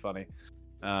was really funny.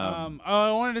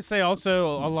 I wanted to say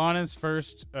also Alana's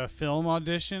first film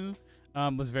audition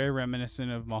was very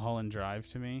reminiscent of Mulholland Drive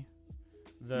to me.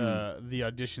 The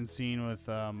audition scene with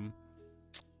the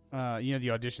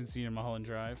audition scene in Mulholland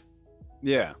Drive.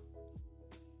 Yeah.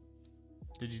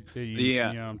 Did you know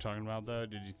what I'm talking about though?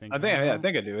 Did you think? I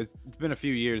think I do. It's been a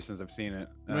few years since I've seen it.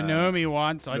 When Naomi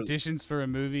Watts auditions for a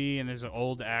movie and there's an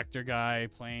old actor guy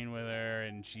playing with her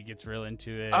and she gets real into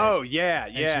it. Oh yeah.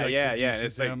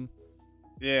 It's like, him.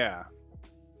 yeah.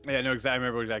 No, exactly. I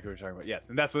remember exactly what you're talking about. Yes,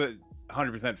 and that's what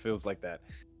 100% feels like that.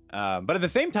 But at the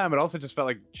same time, it also just felt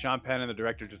like Sean Penn and the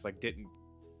director just like didn't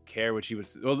care what she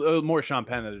was. Well, more Sean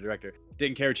Penn than the director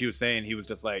didn't care what she was saying. He was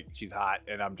just like, "She's hot,"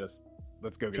 and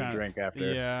let's go get a drink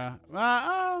after. Yeah,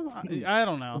 I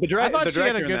don't know.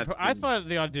 I thought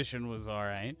the audition was all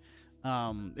right.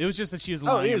 It was just that she was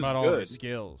lying about all her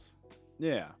skills.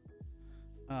 Yeah.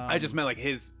 I just meant like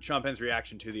Sean Penn's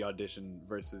reaction to the audition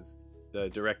versus the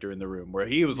director in the room, where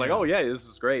he was like, "Oh yeah, this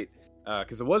is great,"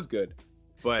 because it was good.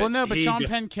 But Sean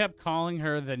Penn kept calling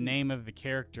her the name of the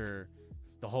character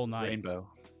the whole night. Rainbow.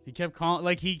 He kept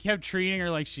he kept treating her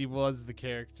like she was the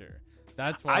character.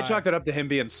 That's why I chalked it up to him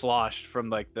being sloshed from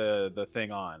like the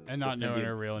thing on and not knowing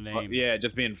her real name. Yeah,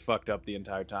 just being fucked up the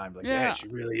entire time. Like, yeah, she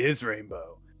really is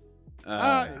Rainbow.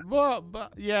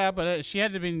 But she had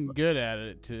to have been good at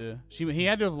it too. He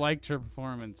had to have liked her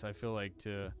performance. I feel like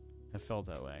to have felt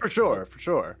that way. For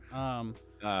sure.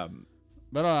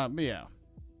 But yeah.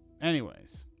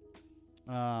 Anyways,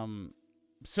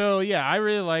 so yeah, I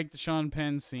really liked the Sean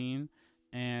Penn scene,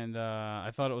 and I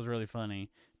thought it was really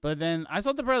funny. But then I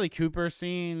thought the Bradley Cooper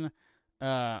scene,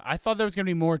 I thought there was gonna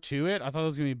be more to it. I thought it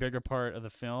was gonna be a bigger part of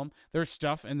the film. There's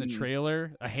stuff in the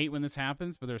trailer. I hate when this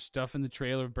happens, but there's stuff in the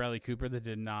trailer of Bradley Cooper that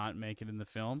did not make it in the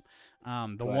film.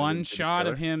 The one shot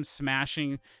of him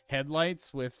smashing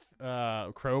headlights with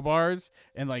crowbars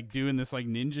and like doing this like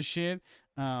ninja shit.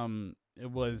 It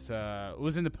was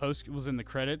in the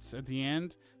credits at the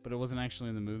end, but it wasn't actually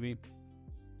in the movie.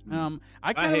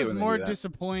 I kind of was more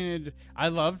disappointed. I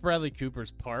loved Bradley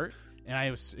Cooper's part,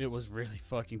 and it was really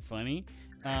fucking funny.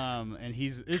 And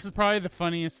this is probably the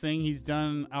funniest thing he's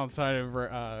done outside of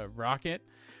Rocket.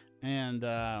 And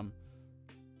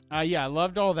I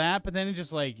loved all that, but then it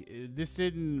just like this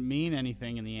didn't mean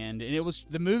anything in the end. And it was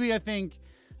the movie. I think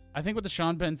with the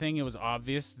Sean Penn thing, it was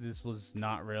obvious this was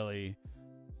not really.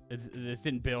 This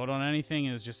didn't build on anything.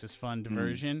 It was just this fun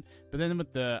diversion. But then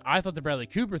I thought the Bradley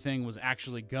Cooper thing was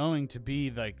actually going to be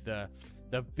like the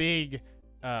big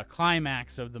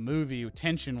climax of the movie,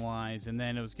 tension wise, and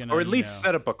then it was gonna, or at least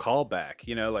set up a callback.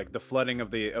 Like the flooding of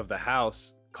the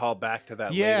house. Call back to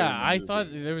that. Yeah, I thought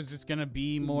there was just gonna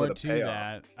be more to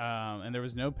that, and there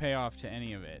was no payoff to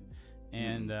any of it,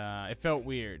 and it felt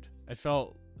weird. It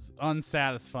felt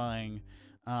unsatisfying.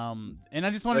 And I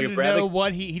just wanted to know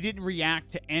what he didn't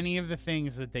react to any of the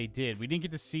things that they did. We didn't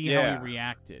get to see how he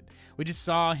reacted. We just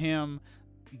saw him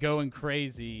going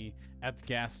crazy at the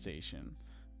gas station.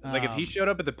 Like if he showed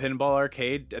up at the pinball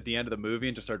arcade at the end of the movie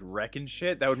and just started wrecking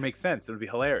shit, that would make sense. It would be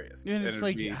hilarious. And it's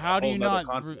like, how do you not?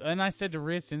 And I said to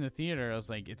Riss in the theater, I was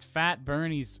like, it's Fat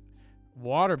Bernie's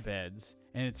waterbeds.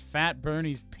 And it's Fat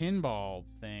Bernie's pinball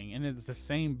thing, and it's the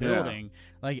same building. Yeah.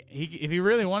 Like, if he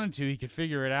really wanted to, he could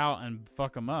figure it out and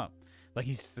fuck him up, like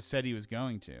he said he was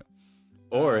going to.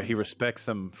 Or he respects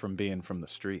him from being from the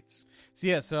streets.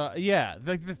 So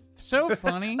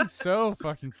funny, so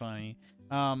fucking funny.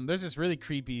 There's this really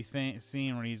creepy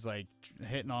scene where he's like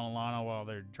hitting on Alana while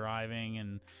they're driving,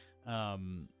 and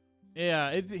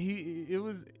it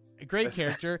was a great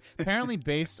character. Apparently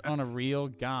based on a real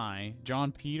guy,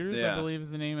 John Peters, I believe is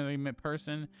the name of the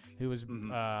person who was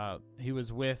he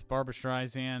was with Barbra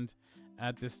Streisand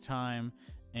at this time,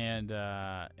 and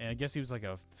I guess he was like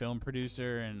a film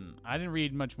producer. And I didn't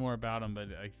read much more about him, but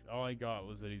all I got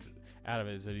was that he's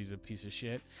a piece of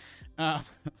shit.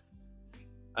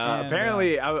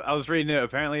 Apparently, I was reading it.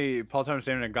 Apparently, Paul Thomas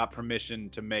Anderson got permission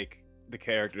to make the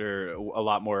character a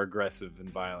lot more aggressive and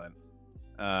violent,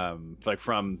 like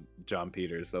from John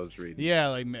Peters. I was reading. Yeah,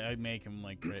 like make him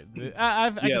like great. I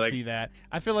can see that.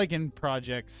 I feel like in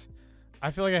projects,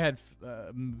 I feel like I had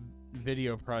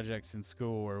video projects in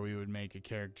school where we would make a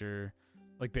character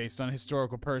like based on a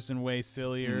historical person way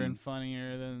sillier and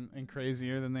funnier and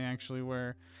crazier than they actually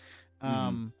were.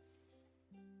 But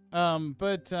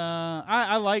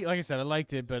I like I said, I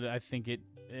liked it, but I think it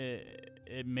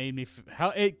made me how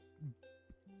it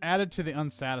added to the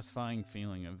unsatisfying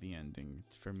feeling of the ending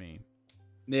for me.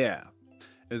 Yeah,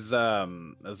 as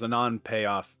a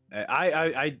non-payoff.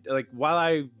 I like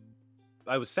while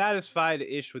I was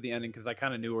satisfied-ish with the ending because I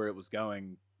kind of knew where it was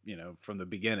going, from the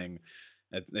beginning.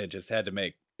 It just had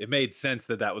to it made sense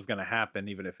that was going to happen,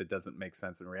 even if it doesn't make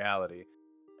sense in reality.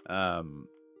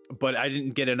 But I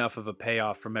didn't get enough of a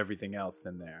payoff from everything else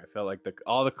in there. I felt like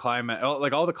all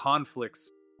the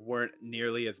conflicts weren't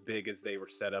nearly as big as they were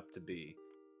set up to be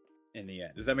in the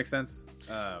end. Does that make sense?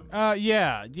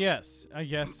 Yes, I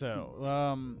guess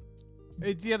so.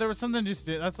 There was something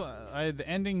that's why the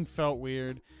ending felt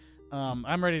weird.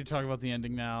 I'm ready to talk about the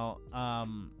ending now.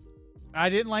 I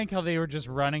didn't like how they were just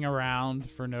running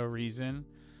around for no reason.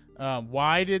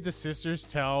 Why did the sisters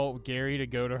tell Gary to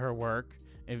go to her work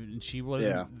if she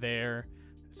wasn't there?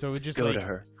 So it would just go to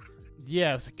her.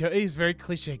 Yeah, it's very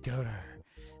cliche. Go to her.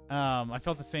 I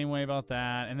felt the same way about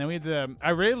that. And then we had I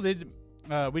really did.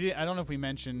 We did. I don't know if we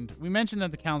mentioned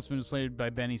that the Councilman was played by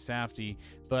Benny Safdie,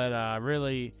 but I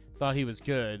really thought he was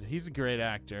good. He's a great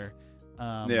actor.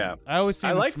 I always see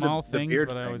the small things,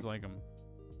 but I always like him.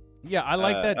 Yeah, I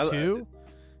like that too.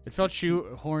 It felt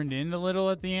shoehorned in a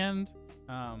little at the end,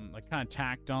 like kind of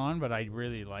tacked on, but I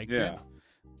really liked it.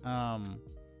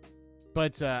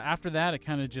 But after that, it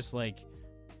kind of just like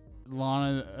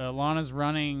Lana's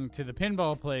running to the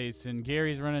pinball place, and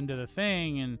Gary's running to the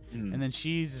thing, and then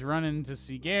she's running to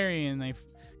see Gary, and they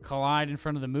collide in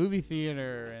front of the movie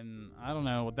theater, and I don't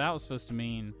know what that was supposed to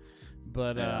mean,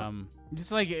 but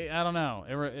just like I don't know,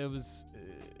 it was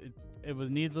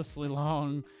needlessly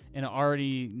long in an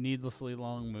already needlessly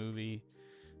long movie,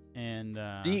 and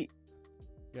why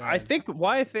I think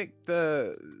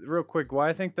the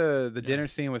dinner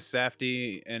scene with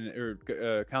Safdie and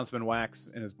Councilman Wax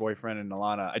and his boyfriend and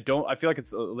Alana, I feel like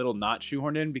it's a little not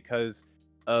shoehorned in because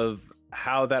of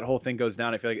how that whole thing goes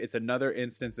down. I feel like it's another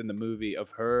instance in the movie of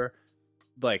her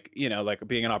like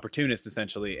being an opportunist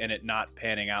essentially, and it not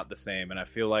panning out the same. And I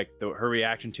feel like her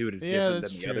reaction to it is different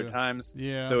than the other times.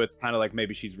 Yeah. So it's kind of like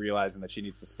maybe she's realizing that she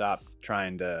needs to stop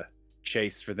trying to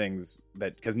chase for things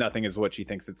because nothing is what she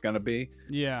thinks it's gonna be.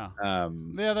 Yeah.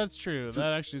 That's true.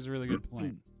 That actually is a really good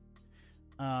point.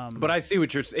 But I see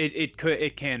what you're.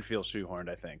 It can feel shoehorned,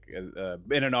 I think,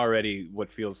 in an already what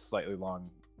feels slightly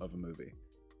long of a movie.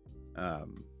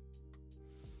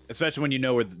 Especially when you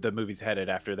know where the movie's headed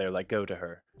after they're like go to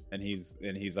her and he's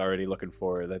already looking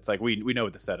for her. That's like we know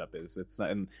what the setup is. It's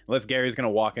not unless Gary's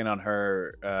gonna walk in on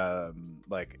her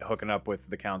like hooking up with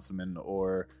the councilman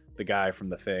or the guy from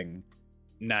The Thing.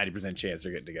 90% chance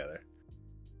they're getting together.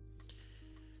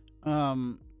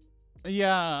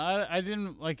 Yeah, I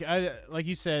didn't like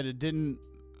you said, it didn't.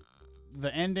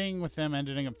 The ending with them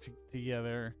ending up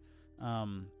together.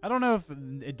 I don't know if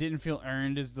it didn't feel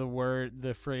earned is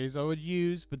the phrase I would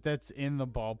use, but that's in the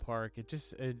ballpark.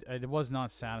 It was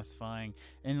not satisfying,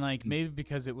 and like maybe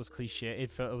because it was cliche,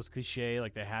 it was cliche,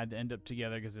 like they had to end up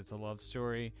together because it's a love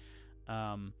story.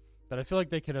 But I feel like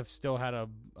they could have still had a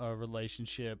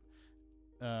relationship,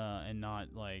 and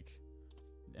not like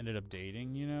ended up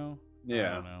dating.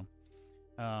 Yeah. I don't know.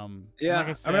 Yeah. Like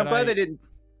I said, I'm glad they didn't.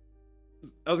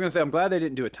 I was gonna say I'm glad they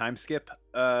didn't do a time skip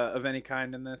of any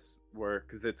kind in this work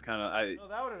because it's kind of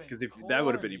that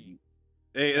would have been even.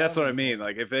 That's what I mean.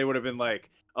 Like if they would have been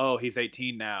like, oh, he's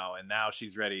 18 now, and now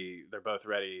she's ready. They're both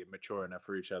ready, mature enough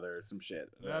for each other, or some shit.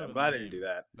 I'm glad they didn't do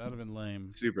that. That would have been lame.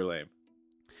 Super lame.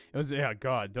 It was. Yeah.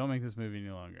 God, don't make this movie any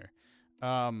longer.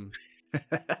 I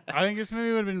think this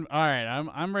movie would have been all right.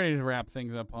 I'm ready to wrap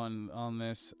things up on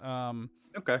this.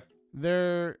 Okay.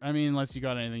 I mean, unless you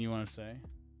got anything you want to say.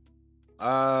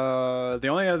 The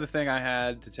only other thing I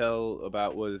had to tell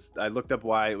about was I looked up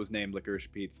why it was named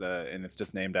Licorice Pizza, and it's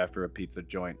just named after a pizza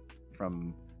joint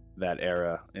from that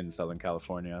era in Southern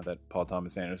California that Paul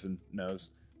Thomas Anderson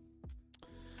knows.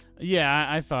 Yeah,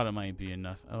 I thought it might be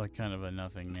like kind of a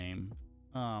nothing name.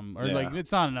 Or Yeah. like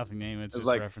it's not a nothing name. It's It's just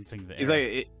like referencing the he's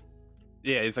era. like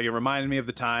it's like it reminded me of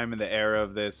the time and the era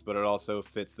of this, but it also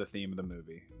fits the theme of the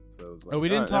movie. So it was like, Oh, we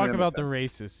didn't I mean, talk that about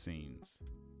makes the sense. racist scenes.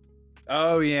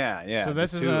 Oh yeah. So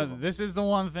there's two of them. this is the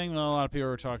one thing that a lot of people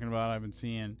were talking about. I've been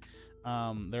seeing.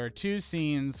 There are two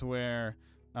scenes where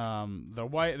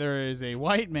there is a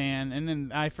white man, and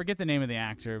then I forget the name of the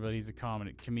actor, but he's a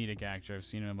comedic actor. I've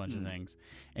seen him in a bunch of things,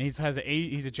 and he's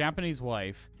a Japanese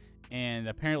wife, and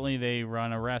apparently they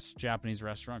run a Japanese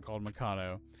restaurant called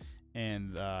Mikado,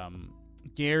 and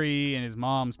Gary and his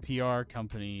mom's PR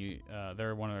company,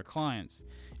 they're one of their clients.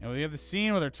 And we have the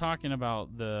scene where they're talking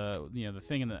about the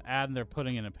thing in the ad they're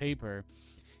putting in a paper,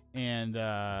 and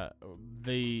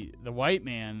the white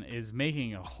man is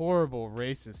making a horrible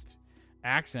racist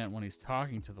accent when he's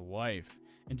talking to the wife,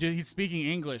 and he's speaking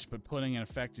English but putting an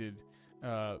affected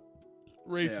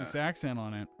racist accent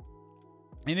on it,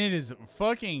 and it is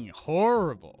fucking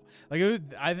horrible. Like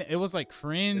it was like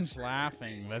cringe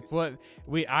laughing. That's what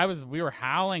we were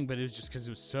howling, but it was just because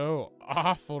it was so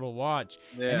awful to watch.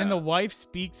 Yeah. And then the wife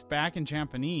speaks back in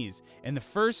Japanese. In the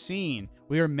first scene,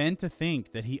 we are meant to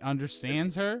think that he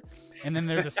understands her, and then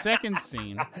there's a second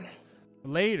scene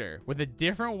later with a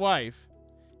different wife,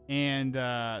 and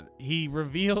he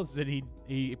reveals that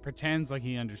he pretends like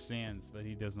he understands, but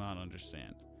he does not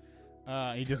understand.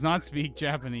 He does not speak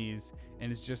Japanese and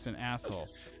is just an asshole.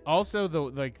 Also,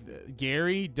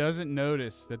 Gary doesn't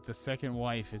notice that the second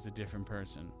wife is a different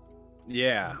person.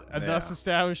 Yeah. Thus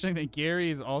establishing that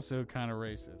Gary is also kind of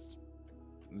racist.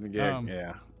 Yeah.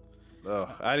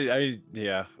 Ugh.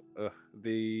 Yeah. Ugh.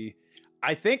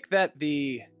 I think that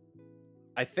the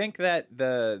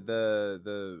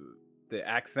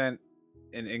accent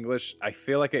in English, I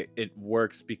feel like it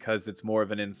works because it's more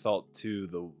of an insult to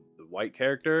the white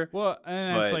character. Well,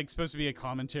 and it's like supposed to be a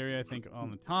commentary, I think, on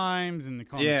the times and the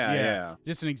commentary. Yeah.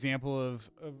 Just an example of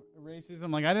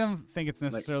racism. Like, I don't think it's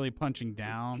necessarily punching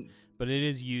down, but it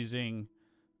is using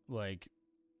like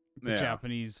the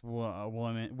Japanese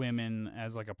women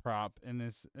as like a prop in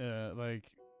this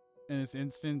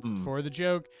instance for the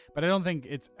joke. But I don't think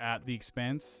it's at the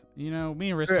expense. You know, me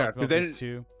and Riz talked about this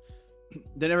too.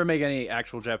 They never make any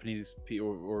actual Japanese people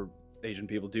or Asian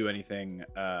people do anything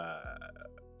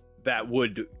that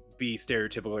would be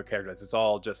stereotypical characters. It's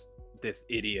all just this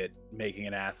idiot making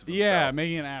an ass of himself. Yeah,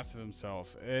 making an ass of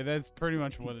himself. That's pretty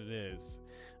much what it is.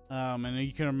 And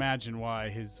you can imagine why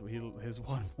his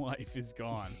one wife is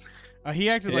gone. He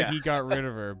acted like he got rid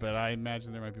of her, but I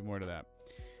imagine there might be more to that.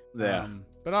 Yeah.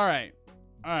 But all right.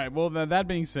 Well, that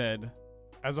being said,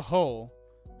 as a whole,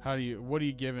 what are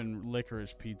you giving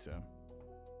Licorice Pizza?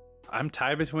 I'm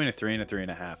tied between a 3 and a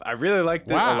 3.5. I really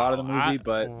liked a lot of the movie,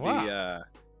 but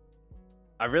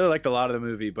I really liked a lot of the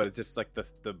movie, but it's just like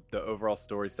the overall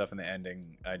story stuff and the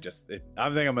ending. I think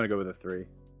I'm gonna go with a 3.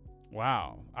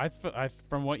 Wow, I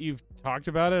from what you've talked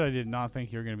about it, I did not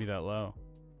think you were gonna be that low.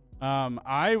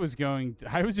 I was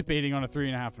debating on a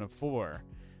 3.5 and a 4.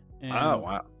 Oh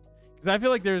wow! Because I feel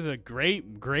like there's a great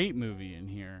movie in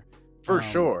here. For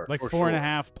sure. Like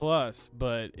 4.5 plus,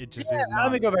 but it just is not.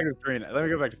 Let me go back to 3. Let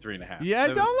me go back to 3.5. Yeah,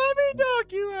 don't let me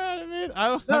talk you out of it.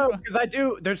 No, because I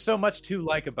do. There's so much to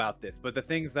like about this, but the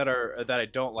things that I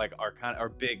don't like are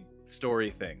big story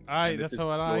things. That's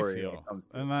what I feel,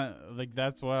 and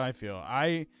that's what I feel.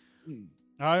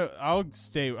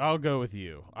 I'll go with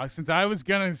you. Since I was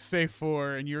gonna say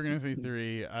 4 and you were gonna say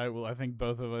 3, I think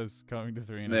both of us coming to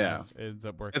 3.5 ends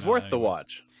up working. It's worth the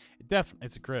watch. Definitely,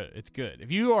 it's good.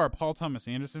 If you are a Paul Thomas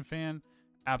Anderson fan,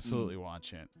 absolutely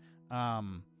watch it.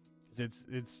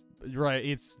 It's right.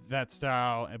 It's that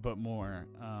style, but more.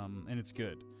 And it's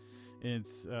good.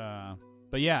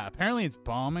 But yeah, apparently it's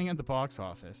bombing at the box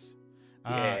office.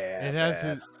 It has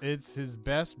it's his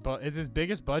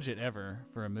biggest budget ever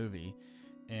for a movie.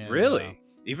 And, really?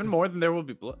 Even more than There Will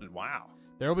Be Blood? Wow.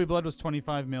 There Will Be Blood was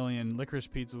 25 million. Licorice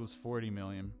Pizza was 40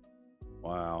 million.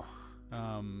 Wow.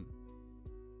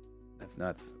 That's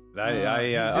nuts.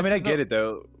 I get it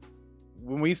though.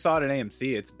 When we saw it at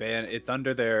AMC, it's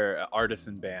under their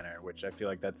artisan banner, which I feel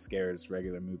like that scares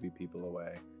regular movie people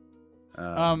away.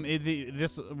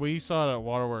 We saw it at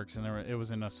Waterworks, and it was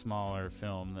in a smaller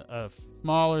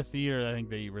smaller theater. I think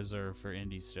they reserve for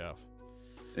indie stuff.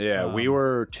 Yeah, we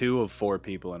were 2 of 4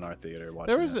 people in our theater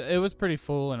watching. It was pretty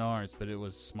full in ours, but it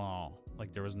was small.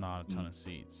 Like there was not a ton of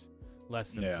seats.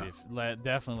 Less than 50,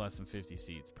 definitely less than 50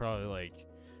 seats. Probably like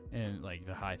in like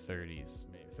the high 30s,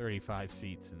 maybe 35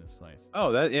 seats in this place.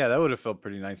 Oh, that would have felt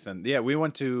pretty nice. And yeah, we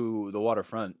went to the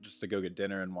Waterfront just to go get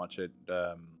dinner and watch it.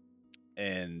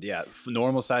 and yeah,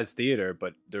 normal size theater,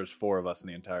 but there's 4 of us in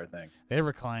the entire thing. They have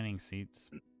reclining seats.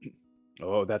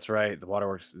 Oh, that's right. The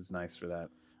Waterworks is nice for that.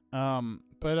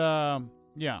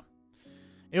 Yeah,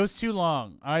 it was too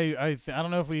long. I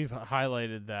don't know if we've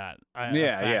highlighted that.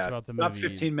 Yeah. About the About movie.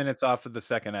 15 minutes off of the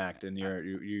second act, and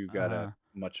you got a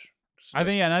much. I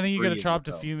think you could have chopped a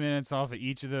yourself. few minutes off of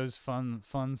each of those fun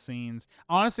scenes.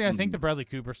 Honestly, I think the Bradley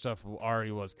Cooper stuff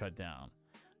already was cut down.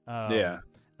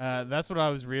 That's what I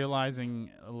was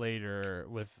realizing later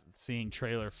with seeing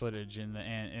trailer footage in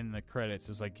the credits.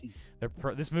 Is like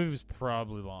this movie was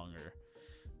probably longer.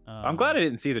 I'm glad I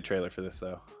didn't see the trailer for this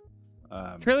though.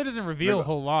 Trailer doesn't reveal a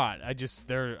whole lot. I just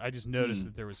noticed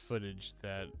that there was footage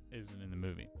that isn't in the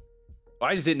movie.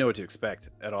 I just didn't know what to expect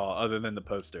at all, other than the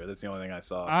poster. That's the only thing I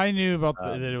saw. I knew about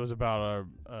that it was about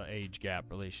a age gap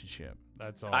relationship.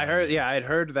 That's all. I heard. Yeah, I had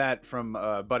heard that from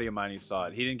a buddy of mine who saw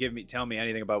it. He didn't tell me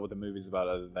anything about what the movie's about,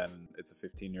 other than it's a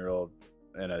 15-year-old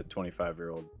and a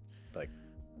 25-year-old like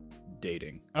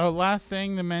dating. Oh, last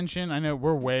thing to mention. I know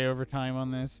we're way over time on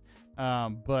this,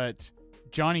 but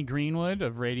Johnny Greenwood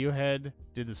of Radiohead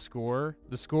did the score.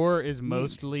 The score is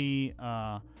mostly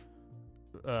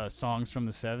songs from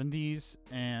the 70s,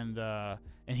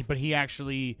 but he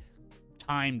actually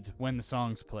timed when the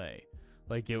songs play.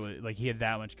 Like he had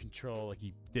that much control. Like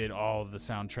he did all of the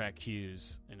soundtrack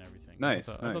cues and everything. Nice.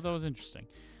 I thought that was interesting.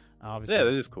 Obviously, yeah,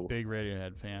 that is cool. Big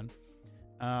Radiohead fan.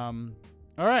 All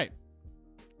right,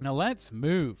 now let's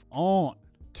move on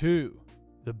to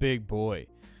the big boy,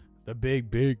 the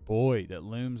big boy that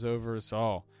looms over us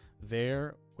all.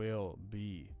 There will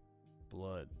be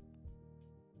blood.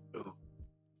 Ooh.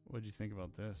 What do you think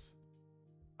about this?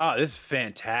 Oh, this is a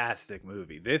fantastic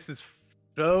movie. This is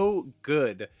so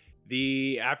good.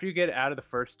 After you get out of the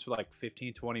first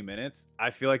 15-20 minutes, I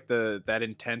feel like that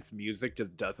intense music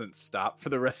just doesn't stop for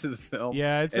the rest of the film.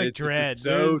 Yeah, it's like dread.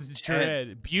 So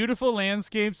dread. Beautiful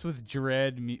landscapes with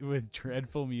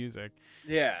dreadful music.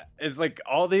 Yeah, it's like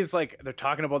all these they're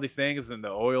talking about these things and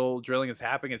the oil drilling is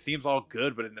happening. It seems all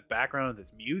good, but in the background,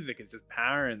 this music is just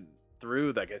powering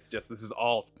through. Like this is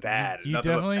all bad. You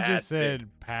definitely just said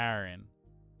powering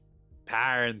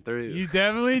through. You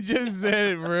definitely just said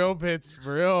it real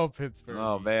Pittsburgh.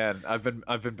 Oh man, I've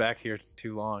been back here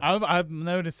too long. I've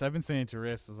noticed. I've been saying to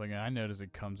Riss, I notice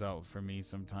it comes out for me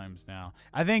sometimes now.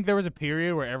 I think there was a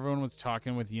period where everyone was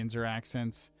talking with Yinzer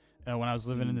accents when I was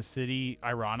living in the city,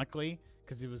 ironically,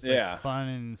 because it was fun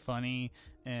and funny.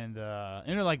 And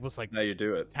it was like now you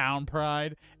do it. Town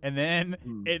pride, and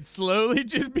then it slowly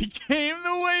just became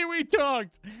the way we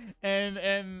talked, and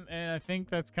I think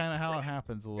that's kind of how it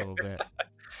happens a little bit.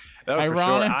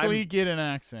 Ironically, get an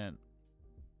accent.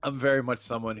 I'm very much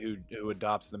someone who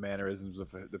adopts the mannerisms of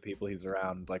the people he's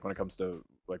around, like when it comes to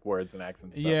words and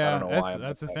accents. Stuff. Yeah, I don't know why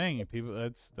that's the thing. People,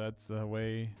 that's the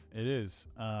way it is.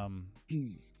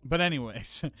 But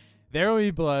anyways. There Will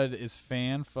Be Blood is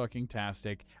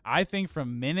fan-fucking-tastic. I think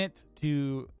from beginning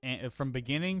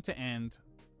to end,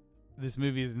 this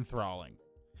movie is enthralling.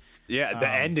 Yeah, the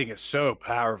ending is so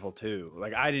powerful too.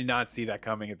 Like I did not see that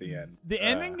coming at the end. The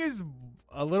ending is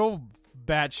a little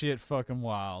batshit fucking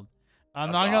wild.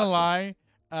 I'm not gonna lie.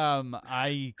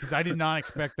 Because I did not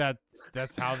expect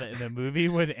that's how the movie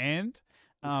would end.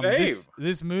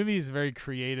 This movie is very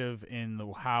creative in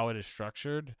how it is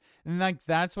structured, and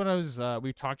that's what I was.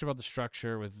 We talked about the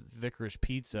structure with Licorice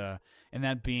Pizza, and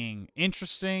that being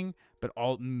interesting, but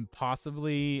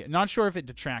possibly not sure if it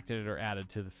detracted or added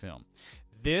to the film.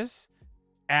 This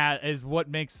is what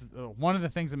makes one of the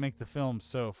things that make the film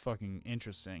so fucking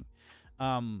interesting.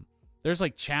 There's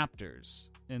chapters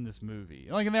in this movie,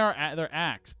 and they're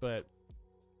acts, but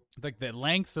the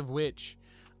lengths of which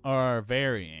are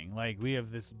varying. We have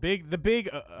this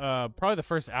probably the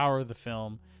first hour of the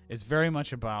film is very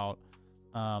much about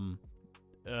Daniel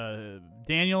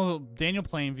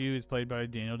Plainview is played by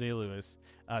Daniel Day-Lewis,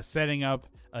 setting up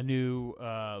a new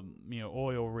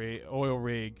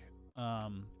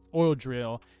oil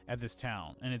drill at this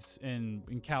town, and it's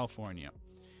in California,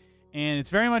 and it's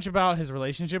very much about his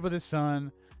relationship with his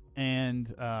son,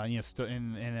 and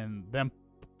and them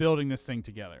building this thing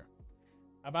together.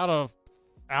 About a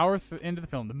hour into the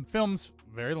film. The film's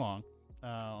very long,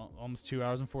 almost 2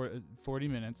 hours and 40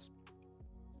 minutes.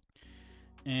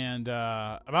 And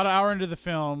about an hour into the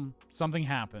film, something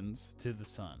happens to the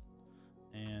son,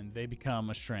 and they become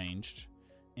estranged.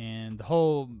 And the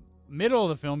whole middle of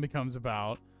the film becomes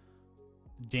about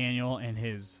Daniel and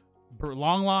his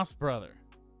long lost brother,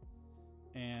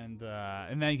 and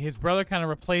then his brother kind of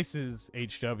replaces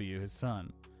HW, his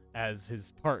son, as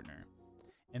his partner.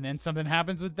 And then something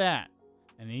happens with that.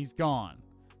 And he's gone.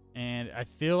 And I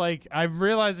feel like I'm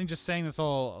realizing, just saying this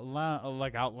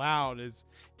like out loud, is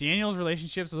Daniel's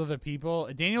relationships with other people.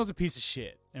 Daniel's a piece of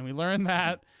shit, and we learn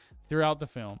that throughout the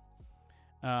film.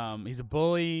 He's a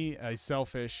bully. He's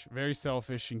selfish, very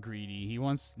selfish and greedy. He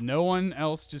wants no one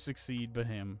else to succeed but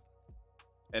him.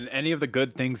 And any of the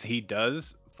good things he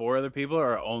does for other people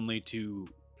are only to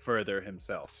further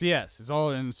himself. So yes, it's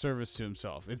all in service to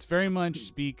himself. It's very much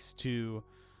speaks to,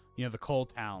 the coal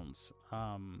towns,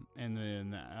 in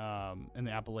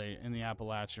the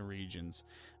Appalachian regions,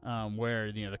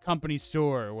 where the company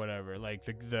store or whatever. Like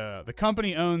the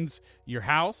company owns your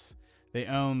house. They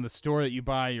own the store that you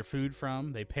buy your food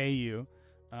from. They pay you.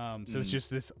 So it's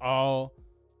just this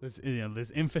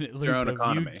infinite loop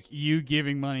of you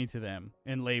giving money to them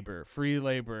in labor, free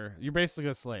labor. You're basically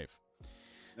a slave.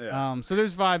 Yeah. So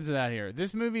there's vibes of that here.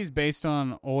 This movie is based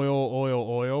on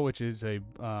Oil, which is a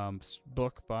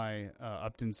book by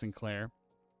Upton Sinclair.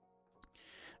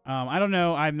 I don't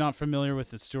know. I'm not familiar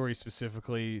with the story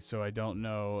specifically, so I don't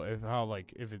know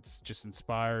if it's just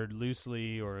inspired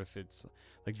loosely or if it's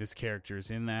like this character is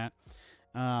in that.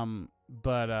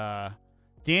 But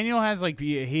Daniel has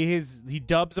he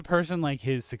dubs a person like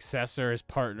his successor, his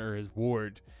partner, his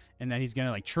ward, and that he's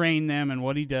gonna train them in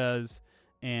what he does,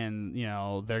 and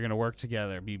they're gonna work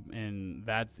together. And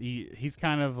that's he's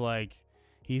kind of like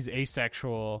he's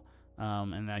asexual,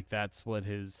 and that's what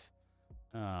his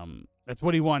that's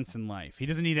what he wants in life. He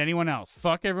doesn't need anyone else.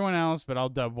 Fuck everyone else, but I'll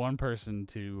dub one person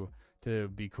to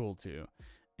be cool to.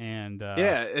 And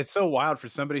it's so wild for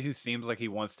somebody who seems like he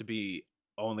wants to be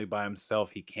only by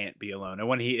himself. He can't be alone, and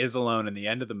when he is alone in the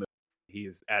end of the movie,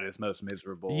 he's at his most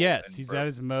miserable. Yes, he's at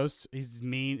his most. He's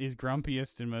mean. He's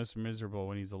grumpiest and most miserable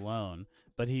when he's alone.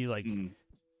 But he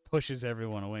pushes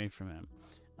everyone away from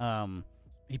him.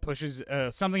 He pushes.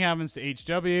 Something happens to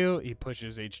HW. He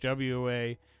pushes HW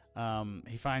away.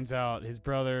 He finds out his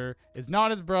brother is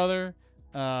not his brother,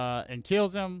 and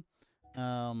kills him.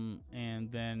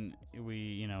 And then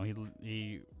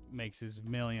he makes his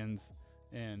millions.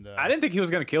 And I didn't think he was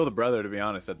going to kill the brother, to be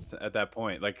honest, at that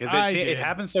point. Like, because it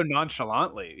happened so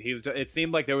nonchalantly. It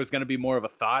seemed like there was going to be more of a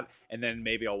thought, and then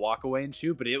maybe a walk away and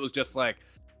shoot. But it was just like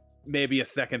maybe a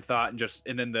second thought,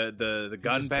 and then the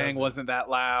gun bang wasn't that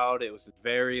loud. It was just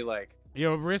very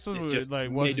Briss wasn't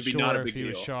sure if he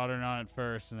was shot or not at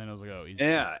first, and then it was like, oh, he's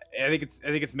I think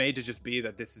it's made to just be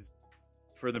that this is,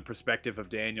 for the perspective of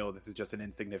Daniel, this is just an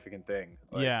insignificant thing.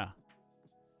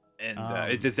 And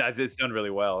it's done really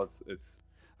well. It's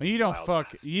you don't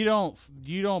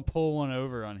you don't pull one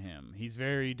over on him. He's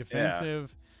very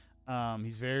defensive.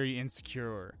 He's very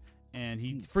insecure, and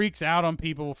he freaks out on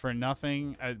people for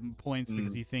nothing at points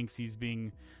because he thinks he's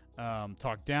being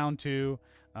talked down to.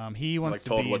 He wants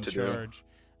to be in charge.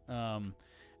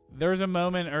 There's a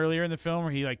moment earlier in the film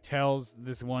where he tells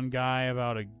this one guy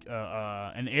about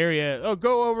an area. Oh,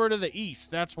 go over to the east.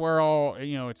 That's where all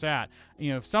it's at.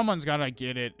 If someone's gotta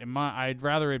get it, I'd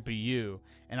rather it be you.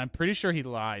 And I'm pretty sure he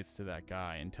lies to that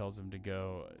guy and tells him to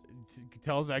go.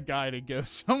 Tells that guy to go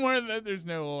somewhere that there's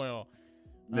no oil.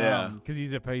 Yeah, because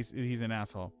he's an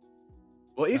asshole.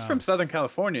 Well, east from Southern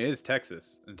California is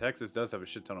Texas, and Texas does have a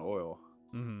shit ton of oil.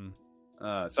 Mm-hmm.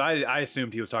 So I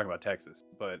assumed he was talking about Texas,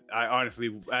 but I honestly,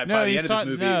 by the end of this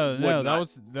movie, that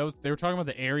was they were talking about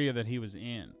the area that he was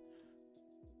in.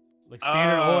 Like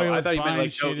Standard Oil. I thought you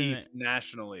meant go east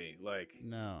nationally.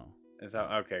 No.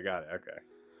 Okay, got it. Okay.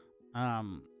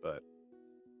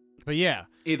 But yeah.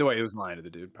 Either way, he was lying to the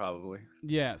dude, probably.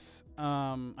 Yes.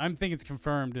 I think it's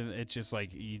confirmed, and it's just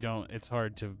it's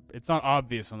hard to. It's not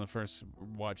obvious on the first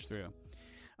watch through.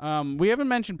 We haven't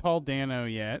mentioned Paul Dano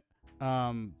yet.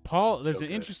 There's an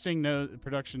interesting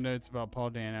production notes about Paul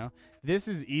Dano. This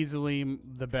is easily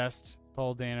the best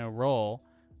Paul Dano role.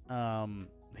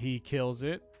 He kills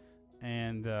it,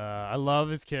 and I love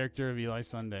his character of Eli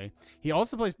Sunday. He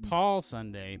also plays Paul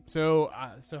Sunday. So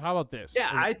how about this?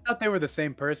 Yeah, I thought they were the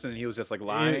same person, and he was just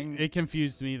lying. It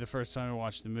confused me the first time I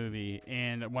watched the movie,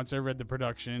 and once I read the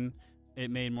production, it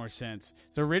made more sense.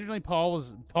 So originally, Paul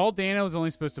Dano was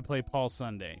only supposed to play Paul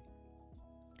Sunday.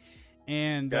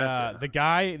 And gotcha.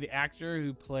 the actor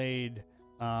who played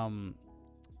Eli,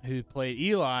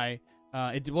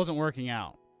 it wasn't working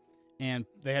out, and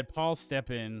they had Paul step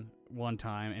in one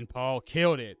time, and Paul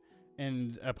killed it.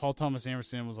 And Paul Thomas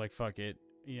Anderson was like, "Fuck it,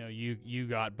 you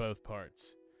got both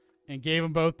parts," and gave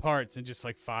him both parts, and just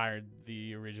fired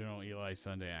the original Eli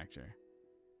Sunday actor.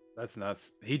 That's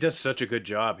nuts. He does such a good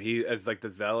job. He as the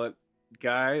zealot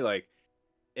guy,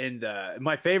 And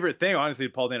my favorite thing, honestly,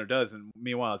 Paul Dano does, and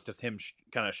meanwhile, it's just him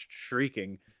kind of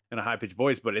shrieking in a high pitched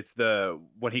voice. But it's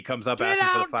when he comes up asking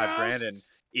for the $5,000, and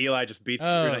Eli just beats or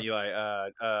not Oh, Eli.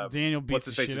 Daniel What's beats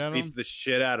the his face? shit Just out of beats him. the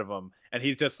shit out of him, and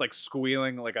he's just like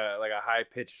squealing like a high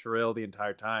pitched shrill the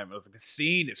entire time. I was like, the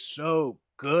scene is so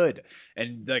good,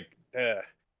 and like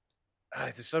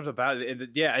there's something about it. And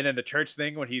yeah, and then the church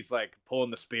thing when he's like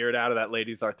pulling the spirit out of that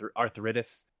lady's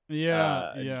arthritis,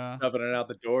 Yeah, and yeah. shoving it out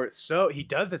the door. So he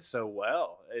does it so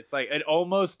well. It's like it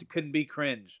almost couldn't be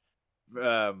cringe,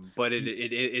 but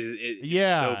it's so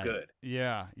Yeah, good.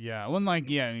 yeah. When like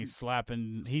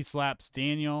and he slaps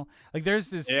Daniel. Like there's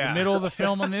the Yeah. middle of the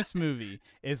film on this movie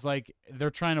is like they're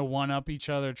trying to one up each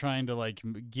other, trying to like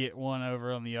get one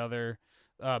over on the other.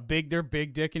 They're big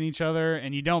dicking each other,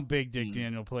 and you don't big dick Mm.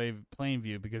 Daniel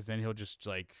Plainview because then he'll just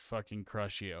like fucking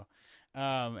crush you.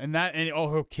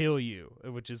 He'll kill you,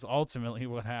 which is ultimately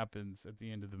what happens at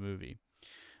the end of the movie.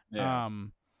 Yeah.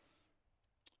 Um,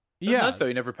 That's yeah, nuts though.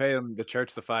 He never paid him the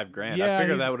church the $5,000. I yeah,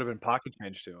 figured he's that would have been pocket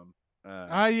change to him. Yeah,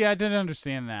 I didn't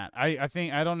understand that. I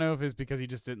think I don't know if it's because he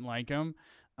just didn't like him,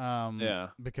 Yeah.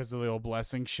 because of the old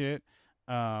blessing shit.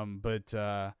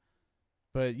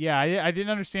 But yeah, I didn't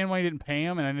understand why he didn't pay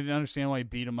him, and I didn't understand why he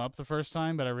beat him up the first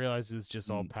time. But I realized it was just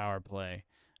all Mm. power play,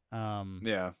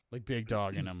 Yeah. like big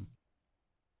dog in him.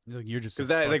 He's like, you're just a Because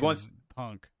that like fucking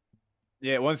punk.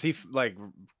 once he like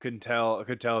could tell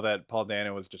that Paul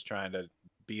Dano was just trying to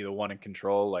be the one in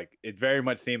control. Like it very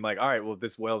much seemed like, all right, well, if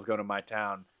this whale's going to my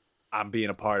town, I'm being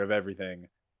a part of everything.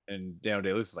 And Daniel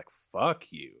Day Lewis is like,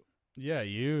 fuck you. Yeah,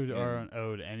 you And aren't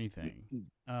owed anything.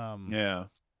 yeah,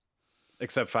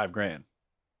 except $5,000.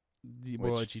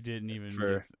 Which he didn't even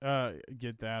For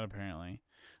get that apparently.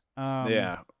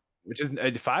 yeah, which is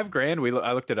 $5,000.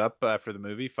 I looked it up after the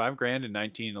movie. $5,000 in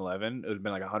 1911. It would have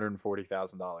been like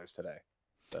 $140,000 today.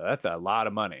 So that's a lot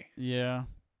of money. Yeah.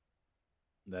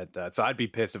 So I'd be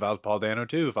pissed if I was Paul Dano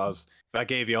too. If I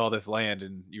gave you all this land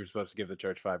and you were supposed to give the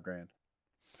church $5,000.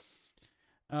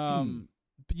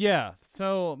 Yeah.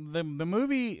 So the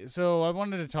movie. So I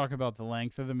wanted to talk about the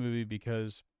length of the movie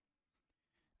because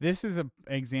this is an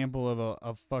example of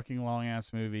a fucking long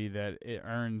ass movie that it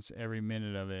earns every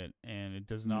minute of it, and it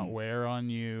does not wear on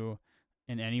you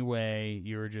in any way.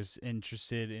 You're just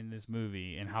interested in this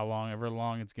movie and ever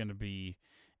long it's gonna be,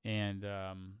 and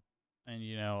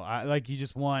I like you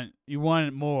want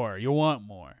more. You want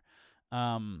more,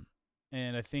 and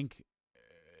I think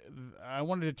I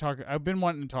wanted to talk. I've been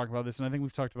wanting to talk about this, and I think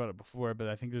we've talked about it before. But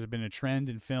I think there's been a trend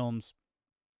in films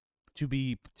to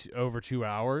be over 2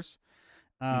 hours,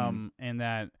 and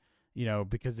that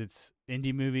because it's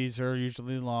indie movies are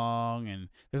usually long, and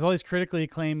there's all these critically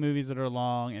acclaimed movies that are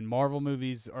long, and Marvel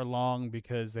movies are long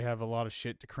because they have a lot of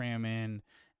shit to cram in,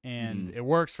 and it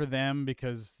works for them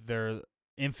because they're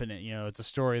infinite. It's a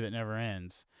story that never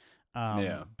ends.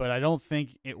 But I don't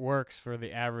think it works for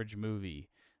the average movie.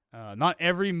 Not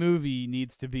every movie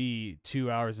needs to be 2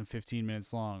 hours and 15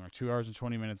 minutes long or 2 hours and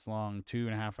 20 minutes long,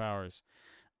 2.5 hours.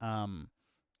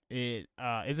 It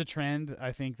is a trend,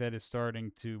 I think, that is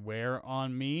starting to wear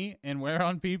on me and wear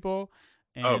on people.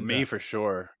 And, me for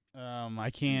sure. I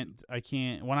can't.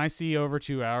 When I see over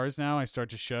 2 hours now, I start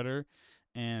to shudder,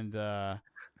 and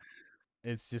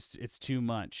it's too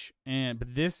much.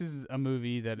 But this is a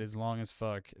movie that is long as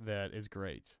fuck. That is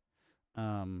great.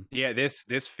 Yeah,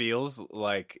 this feels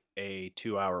like a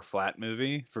 2 hour flat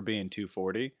movie for being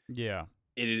 240. Yeah.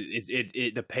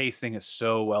 The pacing is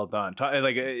so well done.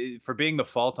 Like for being The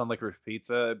Fault on Licorice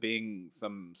Pizza, being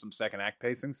some second act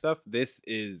pacing stuff. This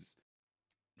is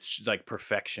like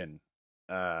perfection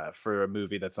for a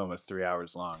movie that's almost 3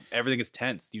 hours long. Everything is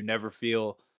tense. You never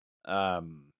feel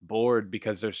bored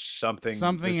because there's Something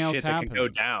there's else shit that can go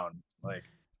happening. down. Like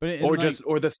But or just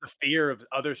or the fear of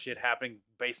other shit happening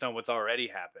based on what's already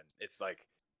happened. It's like,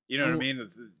 you know what I mean?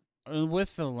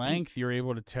 with the length, you're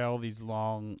able to tell these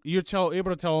long.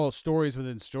 Able to tell stories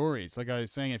within stories. Like I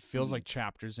was saying, it feels like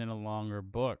chapters in a longer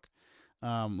book,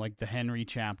 like the Henry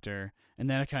chapter, and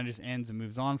then it kind of just ends and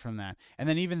moves on from that. And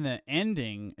then even the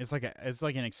ending is like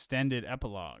an extended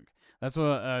epilogue. That's what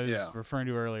I was referring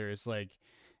to earlier. It's like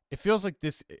it feels like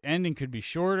this ending could be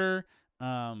shorter,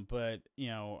 but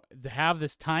to have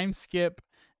this time skip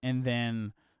and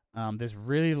then this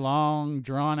really long,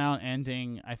 drawn out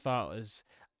ending, I thought was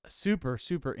super,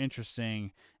 super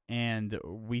interesting. And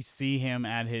we see him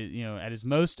at his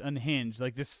most unhinged,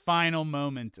 like this final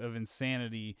moment of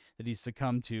insanity that he's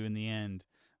succumbed to in the end.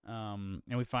 And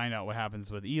we find out what happens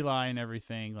with Eli and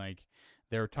everything. Like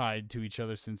they're tied to each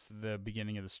other since the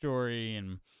beginning of the story,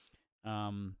 and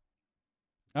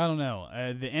I don't know.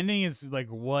 The ending is like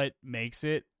what makes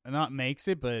it, not makes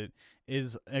it, but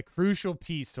is a crucial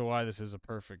piece to why this is a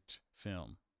perfect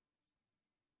film.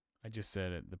 I just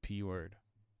said it, the P word.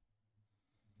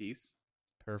 Peace.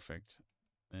 Perfect.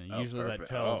 And Oh, usually that perfect.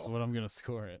 tells what I'm gonna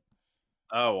score it.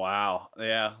 Oh wow.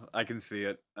 Yeah, I can see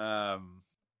it.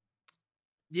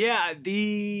 Yeah,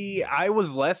 the I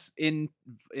was less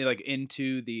like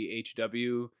into the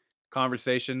HW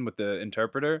conversation with the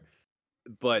interpreter,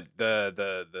 but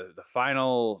the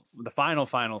final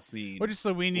Well, scene just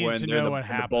so we need when to they're know what in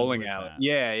the happened bowling with alley. that.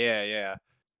 Yeah, yeah,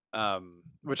 yeah.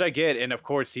 Which I get, and of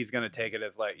course he's gonna take it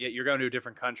as like, yeah, you're going to a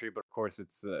different country, but of course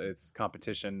it's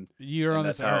competition, You're and on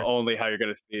that's this how earth. only how you're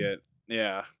gonna see it.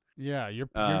 Yeah. Yeah, you're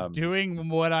Um. doing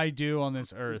what I do on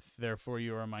this earth, therefore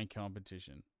you are my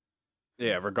competition.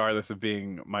 Yeah. Regardless of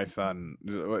being my son,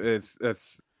 it's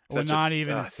Well, not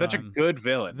even his such a son. good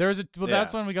villain. That's Yeah.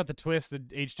 when we got the twist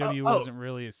that Oh, HW oh, wasn't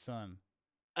really his son.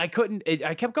 I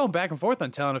kept going back and forth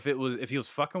on telling if he was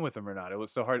fucking with him or not. It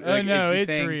was so hard. Oh Like, is no, he it's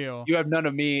saying real. you have none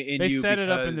of me in They you set it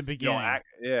up in the because you don't beginning. act?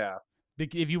 Yeah.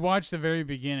 If you watch the very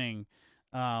beginning,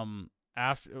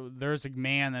 after there's a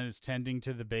man that is tending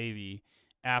to the baby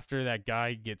after that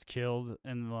guy gets killed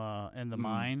in the Mm,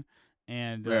 mine,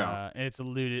 and yeah. it's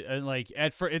alluded like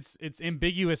it's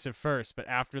ambiguous at first, but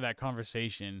after that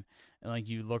conversation, and like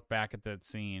you look back at that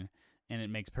scene, and it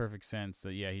makes perfect sense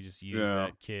that yeah, he just used Yeah.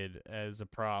 that kid as a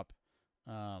prop.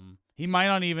 He might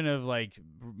not even have like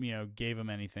gave him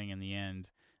anything in the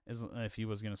end, as if he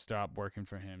was gonna stop working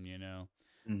for him,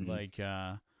 Mhm. like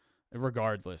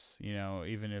regardless,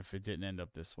 even if it didn't end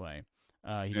up this way.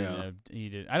 He didn't Yeah. he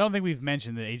did I don't think we've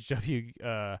mentioned that HW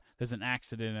there's an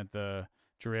accident at the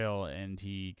drill and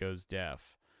he goes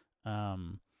deaf.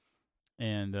 um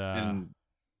and And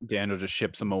Daniel just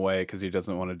ships him away because he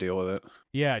doesn't want to deal with it.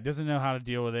 yeah, doesn't know how to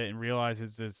deal with it and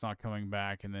realizes that it's not coming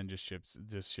back, and then just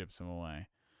ships him away.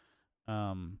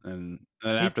 And then H-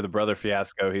 after the brother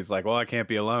fiasco, he's like, "Well, I can't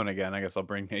be alone again. I guess I'll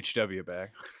bring HW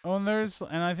back." Oh,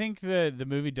 and I think that the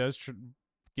movie does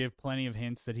give plenty of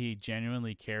hints that he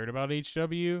genuinely cared about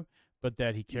HW, but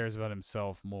that he cares about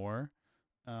himself more,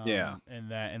 Yeah. and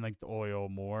like the oil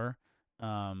more,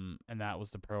 and that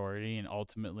was the priority. And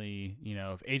ultimately,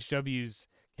 if HW's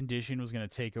condition was going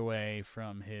to take away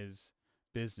from his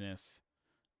business,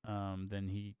 then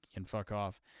he can fuck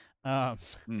off. Um,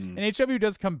 Mm. and HW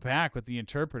does come back with the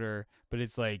interpreter, but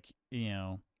it's like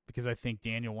because I think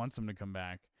Daniel wants him to come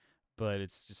back, but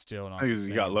it's just still not the Because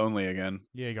he got same. lonely again,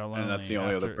 Yeah, he got and that's lonely the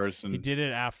only other after he person. did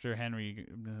it after Henry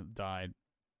died.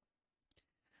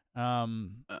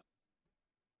 Um. Uh,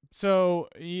 So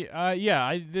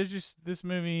yeah, there's just this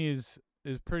movie is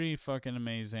pretty fucking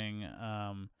amazing.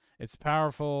 It's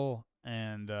powerful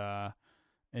and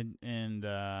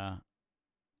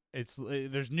there's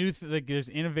like there's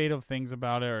innovative things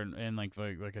about it, and like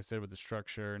I said with the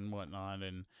structure and whatnot,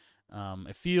 and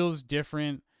it feels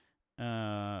different.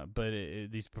 But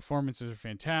these performances are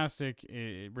fantastic.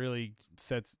 It really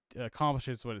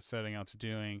accomplishes what it's setting out to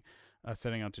do.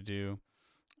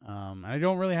 And I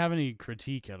don't really have any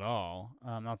critique at all.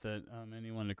 Not that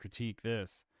anyone to critique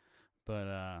this, but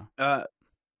uh,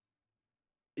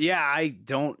 yeah, I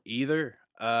don't either.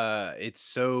 It's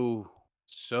so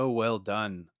well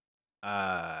done.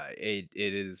 It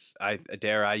is. I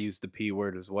dare I use the P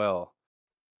word as well,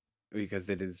 because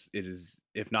it is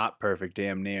if not perfect,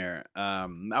 damn near.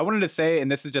 I wanted to say,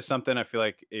 and this is just something I feel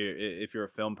like if you're a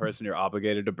film person, you're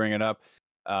obligated to bring it up.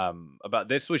 About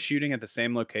this was shooting at the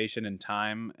same location and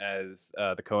time as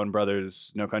the Coen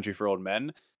brothers' No Country for Old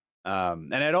Men.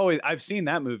 And I've seen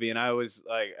that movie, and I always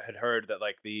like had heard that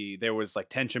like there was like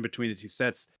tension between the two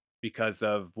sets because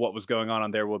of what was going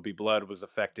on There Will Be Blood was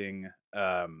affecting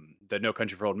the No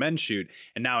Country for Old Men shoot.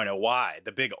 And now I know why.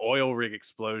 The big oil rig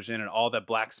explosion and all that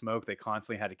black smoke they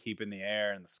constantly had to keep in the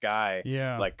air and the sky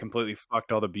yeah, like completely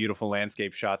fucked all the beautiful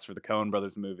landscape shots for the Coen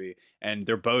brothers movie. And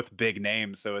they're both big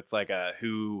names, so it's like a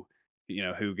who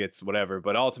gets whatever.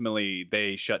 But ultimately,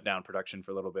 they shut down production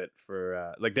for a little bit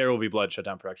for like There Will Be Blood shut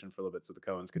down production for a little bit so the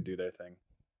Coens could do their thing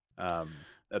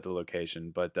at the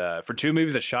location. But for two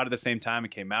movies that shot at the same time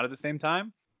and came out at the same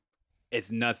time, it's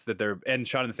nuts that they're and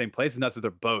shot in the same place. It's nuts that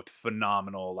they're both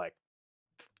phenomenal, like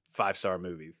 5-star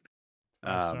movies.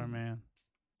 5-star Um, man.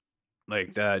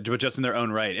 like just in their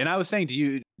own right. And I was saying to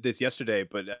you this yesterday,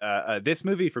 but this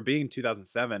movie for being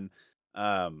 2007,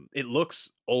 it looks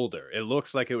older. It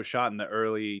looks like it was shot in the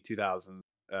early 2000s,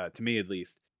 to me at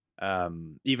least.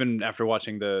 Even after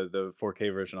watching the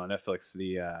 4K version on Netflix,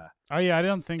 Oh yeah, I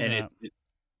don't think and that.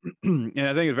 and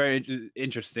I think it's very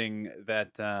interesting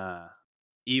that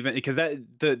even because the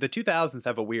 2000s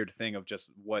have a weird thing of just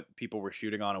what people were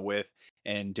shooting on and with,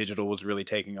 and digital was really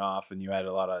taking off, and you had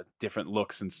a lot of different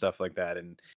looks and stuff like that.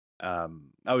 And I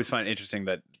always find it interesting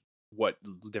that what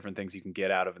different things you can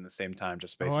get out of in the same time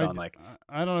just Oh, based on like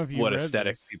I don't know if you what read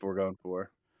aesthetic this. people were going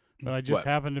for. But I just What?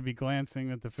 happened to be glancing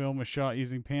that the film was shot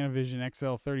using Panavision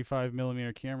XL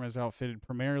 35mm cameras outfitted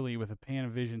primarily with a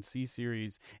Panavision C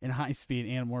series and high-speed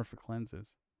anamorphic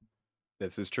lenses.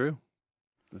 This is true.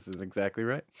 This is exactly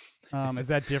right. Is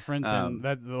that different than um,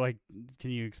 that? Like,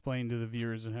 can you explain to the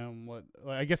viewers at home what?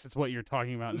 I guess it's what you're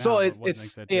talking about so now, but what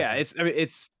makes that different? I mean,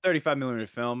 it's 35 millimeter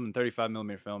film, and 35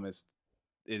 millimeter film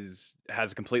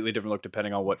has a completely different look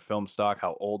depending on what film stock,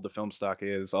 how old the film stock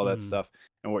is, all that Mm, stuff,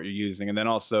 and what you're using, and then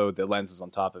also the lenses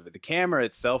on top of it. The camera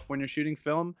itself, when you're shooting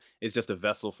film, is just a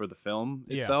vessel for the film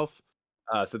yeah. itself,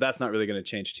 so that's not really going to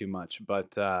change too much.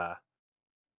 But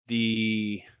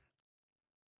the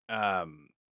um,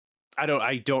 I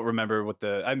don't remember what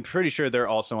the. I'm pretty sure they're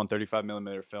also on 35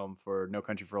 millimeter film for No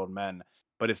Country for Old Men,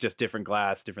 but it's just different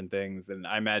glass, different things. And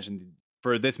I imagine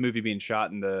for this movie being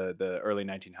shot in the early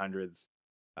 1900s,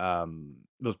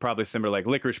 it was probably similar. Like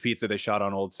Licorice Pizza, they shot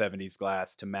on old 70s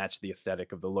glass to match the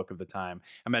aesthetic of the look of the time.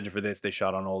 I imagine for this, they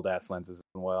shot on old ass lenses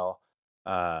as well.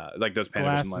 Like those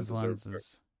Panavision Glasses lenses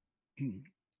lenses.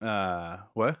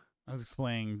 what? I was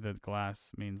explaining that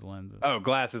glass means lenses. Oh,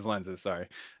 glasses lenses. Sorry.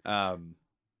 Um,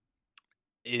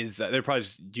 is they're probably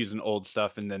just using old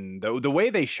stuff, and then the way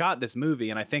they shot this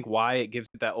movie, and I think why it gives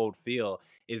it that old feel,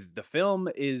 is the film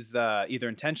is either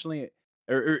intentionally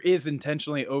or is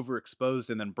intentionally overexposed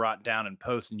and then brought down in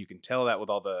post, and you can tell that with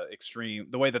all the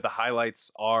way that the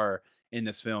highlights are in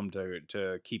this film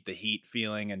to keep the heat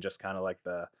feeling and just kind of like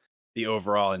the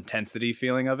overall intensity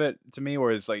feeling of it to me.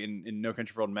 Whereas like in No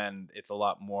Country for Old Men, it's a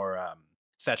lot more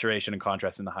saturation and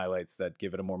contrast in the highlights that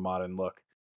give it a more modern look.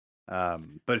 But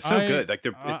it's so good. Like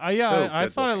I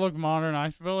good thought it looking. looked modern. I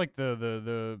felt like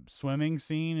the swimming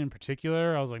scene in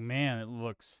particular. I was like, man, it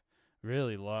looks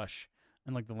really lush,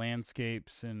 and like the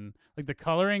landscapes and like the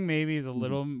coloring maybe is was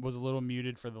a little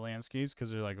muted for the landscapes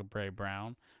because they're like a gray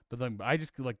brown. But like I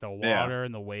just like the Yeah. water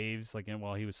and the waves, like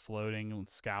while he was floating and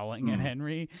scowling at Mhm.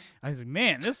 Henry. I was like,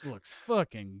 man, this looks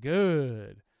fucking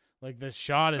good. Like the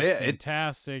shot is Yeah,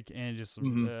 fantastic, and just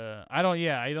mhm.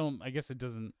 I guess it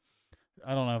doesn't.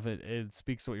 I don't know if it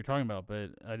speaks to what you're talking about, but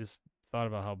I just thought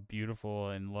about how beautiful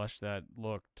and lush that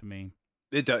looked to me.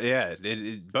 It does, yeah.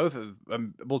 Both of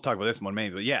we'll talk about this one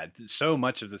maybe, but yeah, so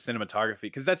much of the cinematography,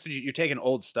 because that's what you're taking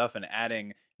old stuff and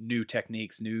adding new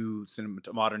techniques, new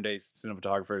modern day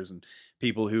cinematographers and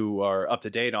people who are up to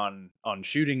date on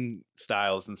shooting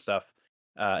styles and stuff,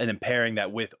 and then pairing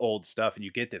that with old stuff, and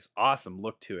you get this awesome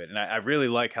look to it. And I really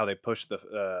like how they push the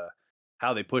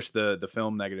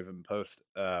film negative in post,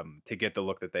 to get the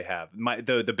look that they have.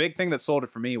 The big thing that sold it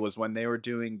for me was when they were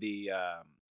doing the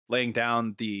laying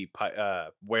down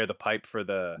where the pipe for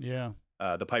Yeah.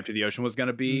 the pipe to the ocean was going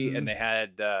to be, Mm-hmm. and they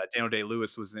had Daniel Day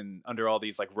Lewis was in under all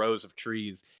these like rows of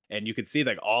trees, and you could see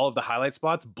like all of the highlight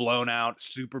spots blown out,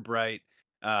 super bright,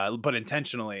 but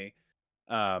intentionally,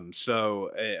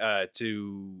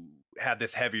 to have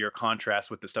this heavier contrast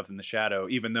with the stuff in the shadow,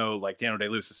 even though like Daniel Day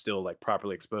Lewis is still like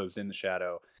properly exposed in the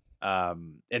shadow.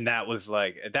 And that was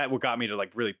like that what got me to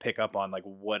like really pick up on like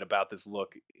what about this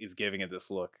look is giving it this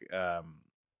look.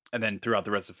 And then throughout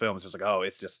the rest of the film, it's just like, oh,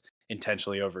 it's just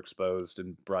intentionally overexposed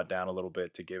and brought down a little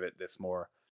bit to give it this more.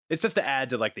 It's just to add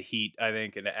to like the heat, I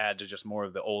think, and to add to just more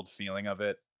of the old feeling of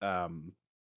it.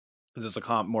 Because it's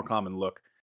a more common look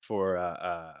for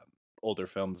older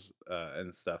films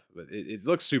and stuff. But it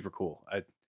looks super cool.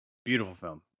 Beautiful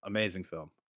film, amazing film.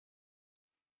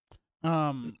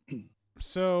 Um.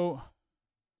 So.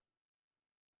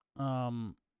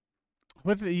 Um.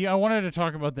 I wanted to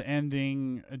talk about the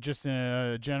ending just in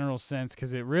a general sense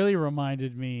because it really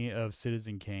reminded me of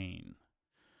Citizen Kane.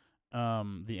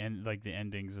 The end, like the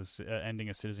ending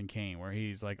of Citizen Kane, where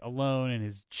he's like alone in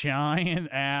his giant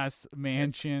ass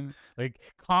mansion, like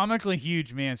comically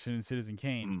huge mansion in Citizen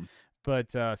Kane. Mm.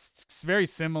 But very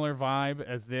similar vibe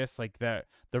as this, like that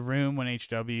the room when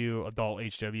adult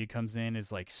HW comes in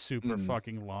is like super Mm.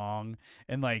 fucking long,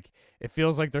 and like it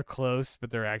feels like they're close,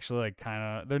 but they're actually like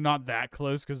they're not that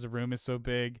close because the room is so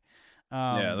big.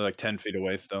 Yeah, they're like 10 feet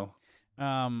away still.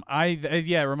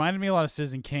 It reminded me a lot of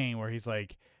Citizen Kane, where he's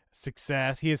like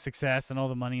he has success and all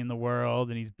the money in the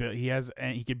world, and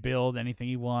he could build anything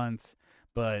he wants,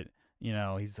 but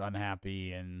he's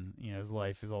unhappy, and his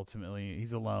life is ultimately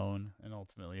he's alone and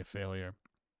ultimately a failure.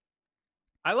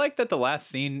 I like that the last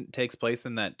scene takes place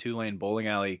in that 2-lane bowling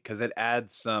alley because it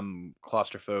adds some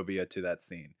claustrophobia to that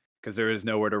scene. Because there is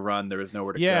nowhere to run, there is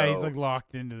nowhere to Yeah, he's like go.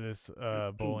 locked into this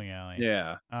bowling alley.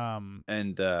 Yeah, Um,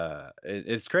 and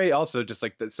it's great. Also, just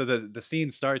like the scene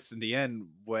starts in the end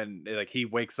when like he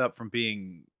wakes up from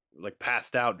being like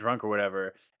passed out, drunk or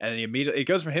whatever, and he immediately it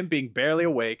goes from him being barely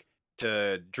awake to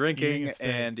eating a drinking steak.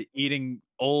 and eating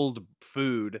old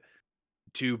food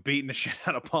to beating the shit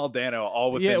out of Paul Dano all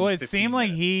Yeah, within well, it 15 seemed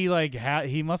like minutes. he like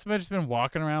he must have just been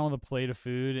walking around with a plate of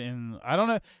food, and I don't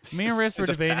know. Me and Riss And were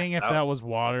just debating passed if out. that was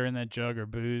water in that jug or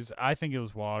booze. I think it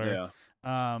was water.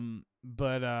 Yeah.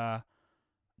 But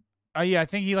yeah, I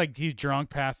think he's drunk,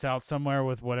 passed out somewhere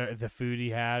with whatever the food he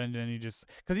had, and then he just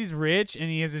because he's rich and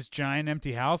he has this giant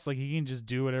empty house, like he can just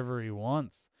do whatever he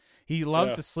wants. He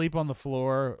loves Yeah. to sleep on the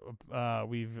floor.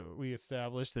 We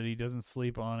established that he doesn't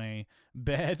sleep on a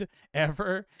bed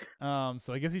ever.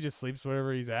 So I guess he just sleeps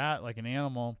wherever he's at, like an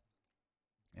animal.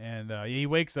 And he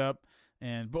wakes up,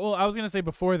 and but well, I was gonna say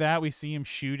before that we see him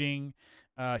shooting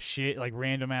shit like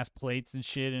random ass plates and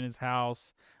shit in his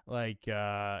house. Like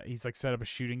he's like set up a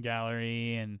shooting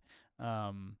gallery and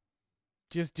um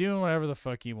just doing whatever the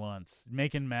fuck he wants,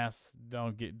 making mess,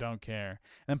 don't care.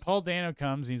 And Paul Dano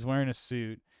comes, he's wearing a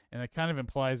suit, and it kind of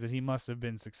implies that he must have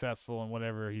been successful in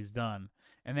whatever he's done.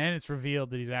 And then it's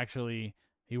revealed that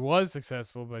he was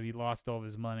successful, but he lost all of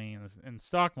his money in the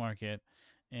stock market,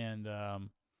 and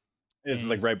This is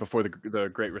like he's right before the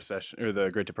Great Recession or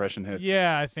the Great Depression hits.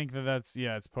 yeah, I think that's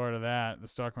it's part of that. The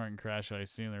stock market crash, I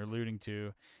assume they're alluding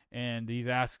to. And he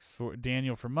asks for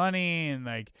Daniel for money, and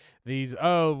like these,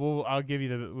 oh well, I'll give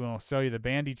you we'll sell you the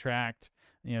Bandy tract.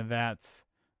 You know that's,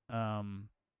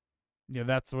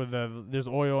 that's where there's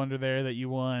oil under there that you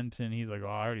want. And he's like, oh,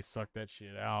 I already sucked that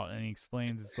shit out. And he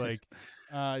explains it's like,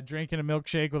 drinking a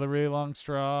milkshake with a really long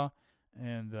straw,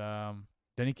 and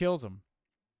then he kills him.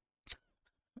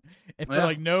 And for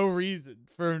like no reason,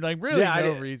 for like really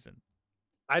no reason.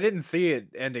 I didn't see it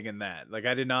ending in that. Like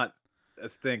I did not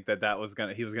think that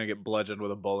he was gonna get bludgeoned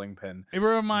with a bowling pin. It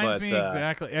reminds me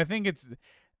exactly. I think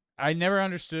I never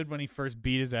understood when he first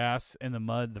beat his ass in the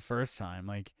mud the first time.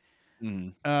 Like,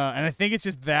 and I think it's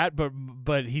just that,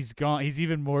 but he's gone. He's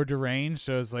even more deranged.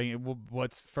 So it's like,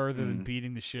 what's further than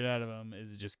beating the shit out of him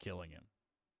is just killing him.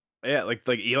 Yeah, like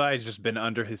Eli's just been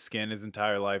under his skin his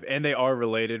entire life, and they are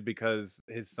related because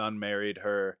his son married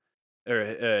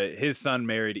his son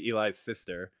married Eli's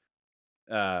sister.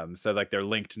 So like they're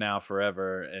linked now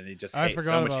forever, and he just hates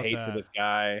so much hate for this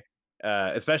guy,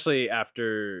 especially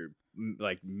after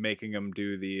like making him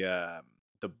do the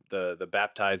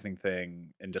baptizing thing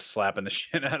and just slapping the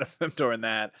shit out of him during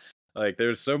that. Like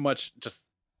there's so much just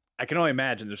I can only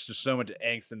imagine there's just so much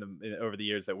angst over the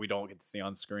years that we don't get to see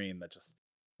on screen that just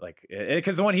like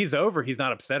because when he's over, he's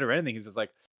not upset or anything. He's just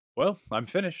like, well, I'm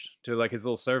finished, to like his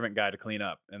little servant guy to clean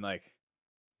up, and like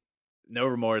no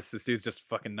remorse. This dude's just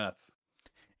fucking nuts.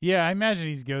 Yeah, I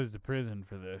imagine he goes to prison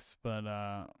for this, but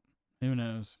who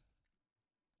knows?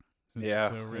 Since he's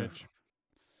so rich.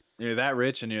 You're that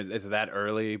rich, and it's that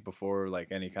early before like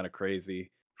any kind of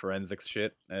crazy forensics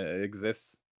shit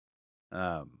exists.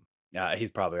 Yeah,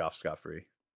 he's probably off scot-free.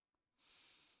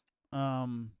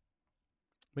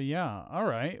 But yeah, all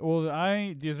right. Well,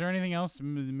 is there anything else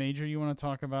major you want to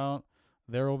talk about?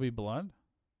 There Will Be Blood.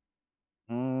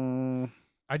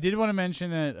 I did want to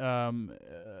mention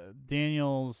that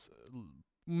Daniel's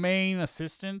main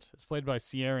assistant is played by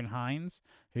Ciarán Hinds,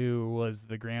 who was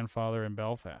the grandfather in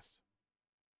Belfast.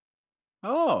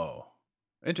 Oh,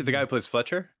 the guy who plays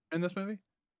Fletcher in this movie.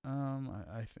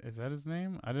 Is that his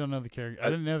name? I don't know the character. I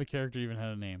didn't know the character even had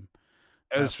a name.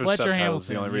 It was for Fletcher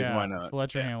Hamilton. The only reason why not.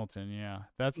 Fletcher Hamilton. Yeah,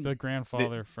 that's the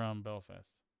grandfather from Belfast.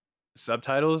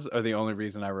 Subtitles are the only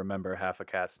reason I remember half a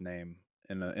cast's name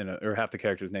or half the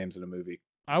characters' names in a movie.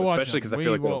 I watch especially because I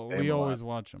feel like we always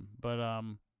watch them, but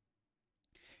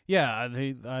yeah,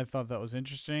 I thought that was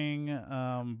interesting.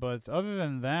 But other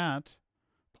than that,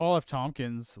 Paul F.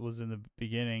 Tompkins was in the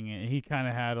beginning, and he kind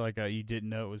of had like a you didn't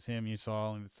know it was him, you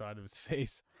saw on the side of his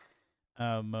face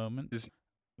moment. Who's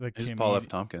Paul F.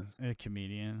 Tompkins? A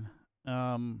comedian.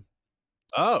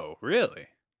 Oh, really?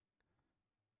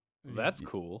 That's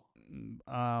cool.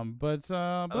 But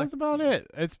that's about it.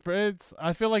 It's.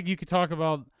 I feel like you could talk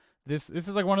about this. This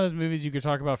is like one of those movies you could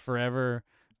talk about forever,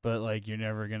 but like you're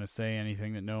never gonna say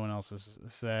anything that no one else has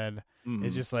said.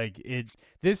 It's just like it.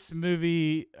 This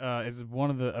movie is one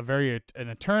of an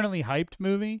eternally hyped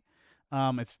movie.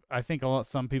 It's. I think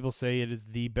some people say it is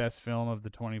the best film of the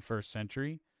 21st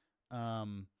century.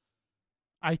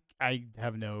 I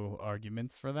have no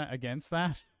arguments against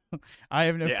that. I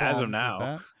have no problems as of now.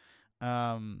 with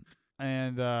that.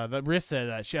 And that Riss said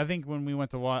that I think when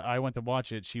I went to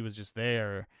watch it, she was just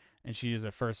there, and she was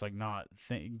at first like not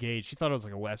engaged. She thought it was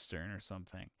like a Western or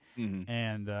something,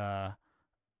 and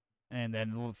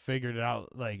then figured it out.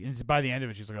 Like by the end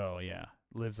of it, she's like, "Oh yeah,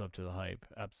 lives up to the hype,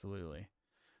 absolutely."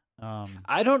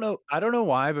 I don't know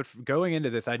why, but going into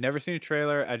this, I'd never seen a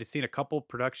trailer. I'd seen a couple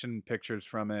production pictures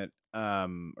from it,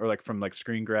 or like from like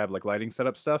screen grab, like lighting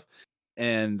setup stuff.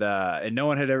 and no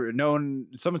one had ever known.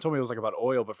 Someone told me it was like about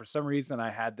oil, but for some reason I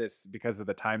had this because of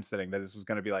the time setting that this was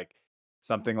going to be like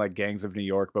something like Gangs of New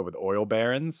York, but with oil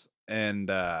barons, and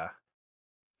it's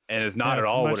Yeah, not at it's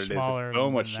all much what it is. It's smaller so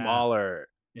than much that. smaller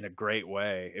in a great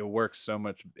way. It works so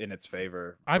much in its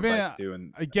favor I've for been, Vice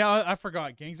doing. yeah, I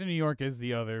forgot. Gangs of New York is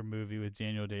the other movie with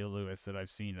Daniel Day Lewis that I've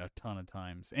seen a ton of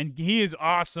times, and he is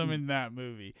awesome in that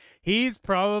movie. He's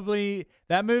probably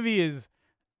that movie is.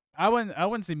 I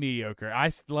wouldn't say mediocre.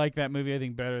 Like that movie. I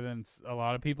think better than a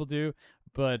lot of people do.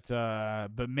 But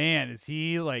man, is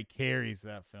he like carries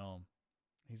that film?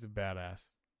 He's a badass.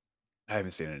 I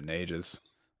haven't seen it in ages.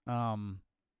 Um,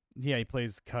 yeah, he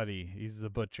plays Cuddy. He's the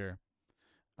butcher.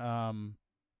 Um,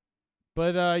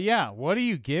 but yeah, what are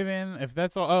you giving? If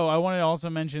that's all. Oh, I wanted to also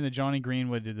mention that Johnny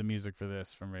Greenwood did the music for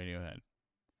this from Radiohead.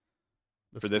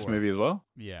 The For this score. movie as well.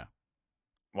 Yeah.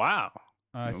 Wow.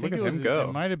 I Look think at it was. him It go.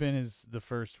 might have been the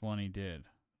first one he did,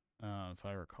 if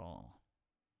I recall.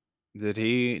 Did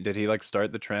he like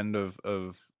start the trend of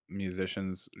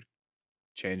musicians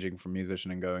changing from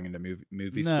musician and going into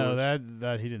movie No, scores?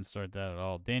 that he didn't start that at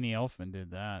all. Danny Elfman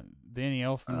did that. Danny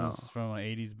Elfman was Oh. from an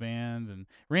 '80s band, and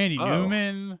Randy Oh.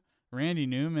 Newman. Randy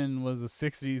Newman was a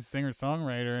 '60s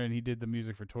singer-songwriter, and he did the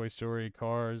music for Toy Story,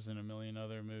 Cars, and a million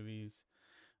other movies.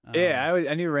 Yeah,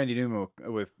 I knew Randy Newman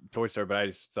with Toy Story, but I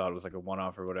just thought it was like a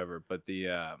one-off or whatever. But Danny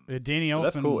but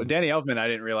that's cool. Elfman. Danny Elfman, I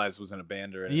didn't realize was in a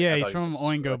band or anything. Yeah, I he's thought he was from just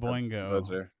Oingo like a Boingo.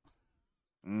 composer.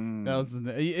 That was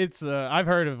it's. I've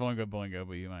heard of Oingo Boingo,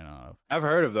 but you might not have. I've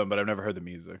heard of them, but I've never heard the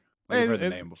music. Like, I've heard the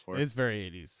It's name before. it's very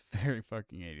 '80s, very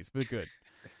fucking '80s, but good.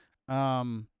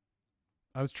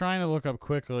 I was trying to look up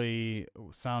quickly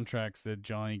soundtracks that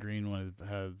Johnny Greenwood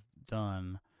has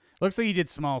done. Looks like he did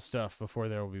Small Stuff before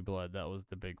There Will Be Blood. That was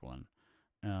the big one.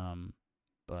 Um,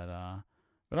 but all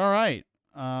right.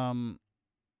 What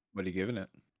are you giving it?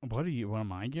 What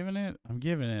am I giving it? I'm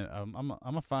giving it. I'm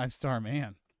a 5-star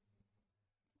man.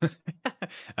 All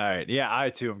right. Yeah,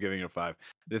 I too am giving it a 5.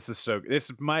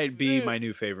 This might be my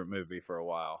new favorite movie for a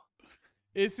while.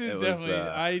 This is definitely.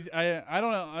 I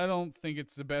don't think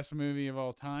it's the best movie of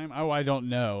all time. I don't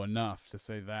know enough to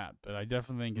say that, but I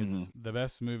definitely think it's the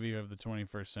best movie of the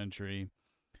 21st century.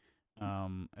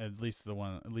 At least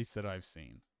that I've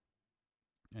seen.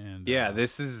 And yeah,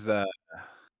 this is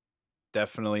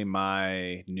definitely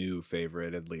my new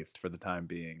favorite, at least for the time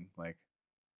being. Like,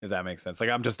 if that makes sense. Like,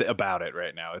 I'm just about it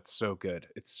right now. It's so good.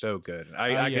 It's so good.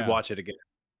 I could watch it again.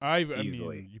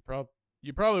 Easily. mean,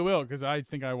 you probably will, because I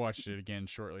think I watched it again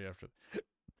shortly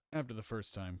after the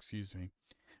first time. Excuse me.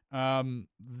 Yeah,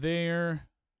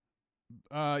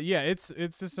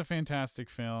 it's just a fantastic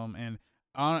film, and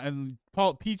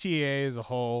Paul PTA as a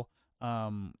whole,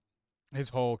 his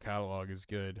whole catalog is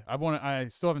good. I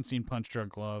still haven't seen Punch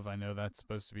Drunk Love. I know that's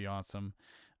supposed to be awesome.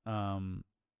 But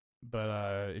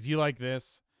if you like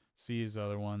this, see his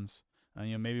other ones.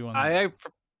 Maybe one. I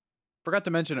forgot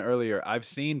to mention earlier. I've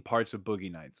seen parts of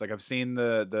Boogie Nights. Like, I've seen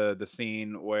the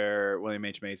scene where William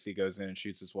H Macy goes in and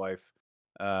shoots his wife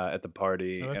at the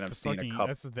party, and I've seen a couple.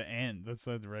 That's at the end. That's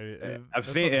right. I've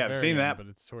seen that, but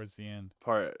it's towards the end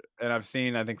part, and I've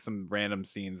seen I think some random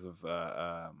scenes of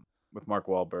with Mark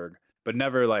Wahlberg, but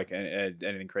never like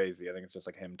anything crazy. I think it's just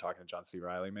like him talking to John C.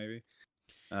 Reilly, maybe.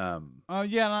 Yeah,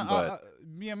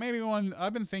 maybe one.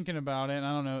 I've been thinking about it, and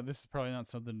I don't know. This is probably not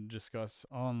something to discuss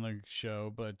on the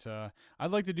show, but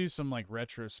I'd like to do some like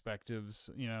retrospectives,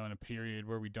 in a period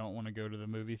where we don't want to go to the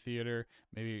movie theater.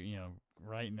 Maybe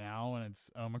right now when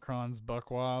it's Omicron's buck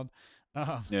wild.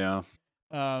 Yeah.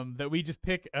 That we just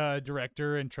pick a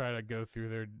director and try to go through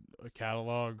their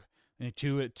catalog, and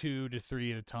 1 to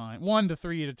 3 at a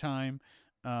time,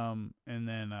 and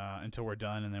then until we're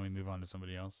done, and then we move on to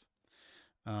somebody else.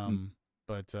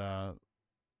 But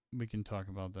we can talk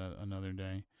about that another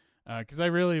day. Because I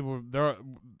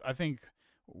think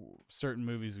certain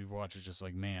movies we've watched is just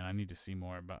like, man, I need to see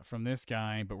more about from this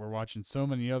guy. But we're watching so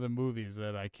many other movies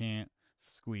that I can't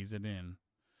squeeze it in.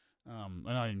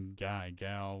 Not even guy,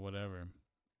 gal, whatever.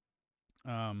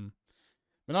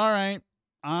 But all right,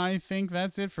 I think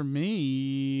that's it for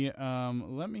me.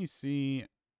 Let me see.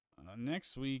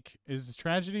 Next week is the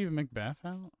Tragedy of Macbeth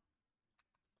out?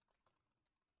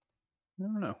 I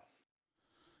don't know.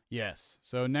 Yes.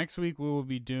 So next week we will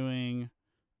be doing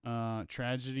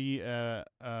Tragedy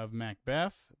of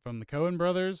Macbeth from the Coen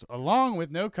brothers, along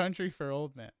with No Country for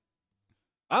Old Men.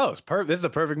 Oh, it's perfect. This is a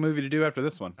perfect movie to do after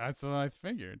this one. That's what I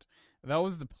figured. That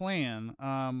was the plan.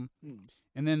 And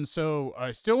then so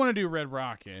I still want to do Red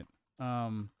Rocket,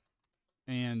 and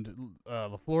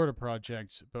the Florida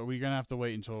Project, but we're gonna have to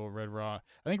wait until I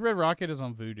think Red Rocket is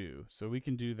on Vudu, so we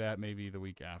can do that maybe the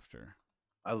week after.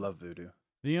 I love Voodoo.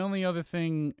 The only other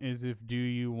thing is if do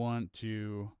you want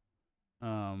to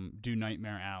do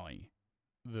Nightmare Alley,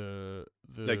 The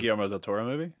the Guillermo del Toro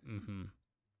movie. mm-hmm.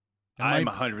 It I'm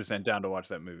might 100% down to watch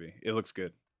that movie. It looks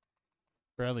good.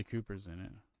 Bradley Cooper's in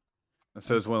it. And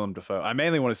so is Willem Dafoe. I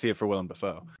mainly want to see it for Willem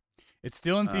Dafoe. It's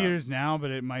still in theaters now, but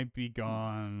it might be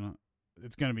gone.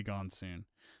 It's gonna be gone soon.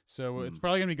 So it's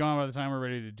probably gonna be gone by the time we're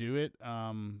ready to do it.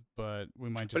 But we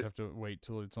might just have to wait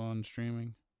till it's on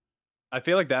streaming. I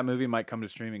feel like that movie might come to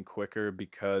streaming quicker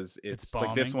because it's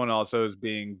like this one also is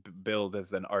being billed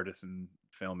as an artisan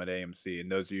film at AMC,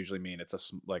 and those usually mean it's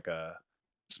a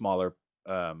smaller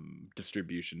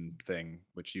distribution thing,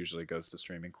 which usually goes to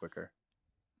streaming quicker.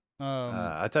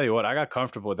 I tell you what, I got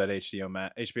comfortable with that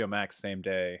HBO Max same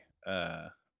day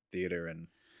theater and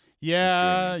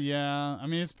yeah. I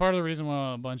mean, it's part of the reason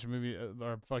why a bunch of movies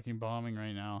are fucking bombing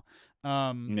right now.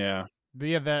 Yeah. But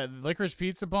yeah, that Licorice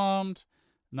Pizza bombed.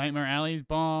 Nightmare Alley's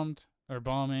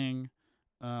bombing.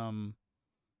 The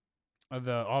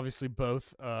obviously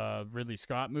both Ridley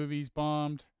Scott movies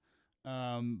bombed.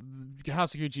 House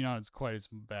of Gucci not as quite as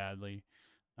badly.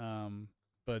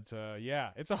 But yeah,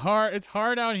 it's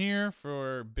hard out here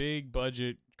for big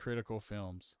budget critical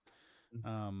films.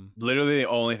 Literally the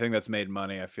only thing that's made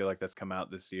money I feel like that's come out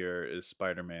this year is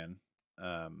Spider-Man.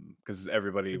 Because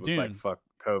everybody was like, "Fuck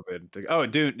COVID." Oh,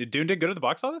 Dune did good at the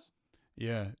box office.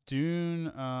 Yeah,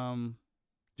 Dune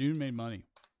made money.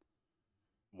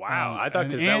 Wow, I thought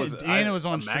because that was and it was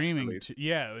on streaming.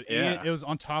 It was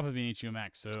on top of being HBO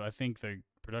Max. So I think the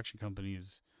production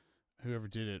companies, whoever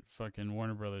did it, fucking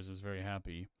Warner Brothers, is very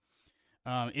happy.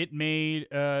 It made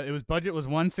budget was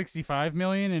 $165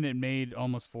 million and it made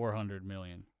almost $400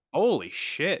 million. Holy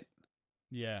shit!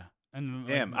 Yeah, and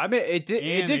damn, I mean it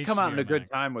did come out in a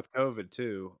good time with COVID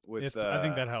too. With I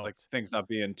think that helped. Like things not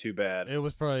being too bad. It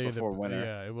was probably before winter.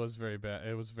 Yeah, it was very bad.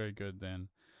 It was very good then.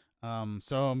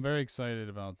 So I'm very excited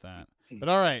about that. But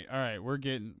all right, we're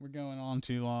going on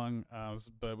too long.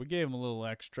 But we gave them a little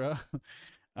extra.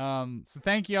 So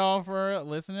thank y'all for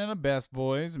listening to Best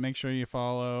Boys. Make sure you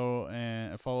follow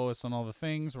us on all the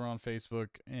things. We're on Facebook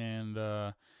and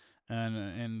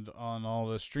on all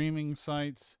the streaming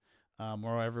sites.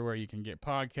 We're everywhere you can get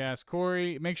podcasts.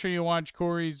 Corey, make sure you watch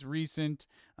Corey's recent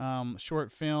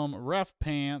short film Rough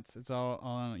Pants. It's all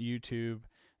on YouTube,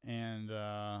 and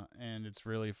it's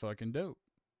really fucking dope.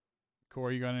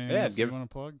 Corey, you got anything else you want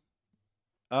to plug?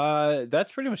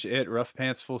 That's pretty much it. Rough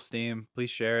Pants, full steam. Please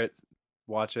share it,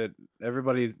 watch it.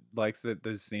 Everybody likes it.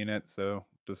 They've seen it, so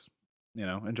just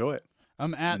enjoy it.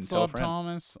 I'm at Slob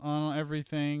Thomas on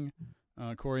everything.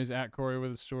 Corey's at Corey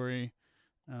with a story.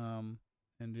 And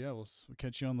yeah, we'll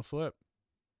catch you on the flip.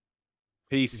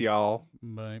 Peace, y'all.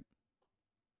 Bye.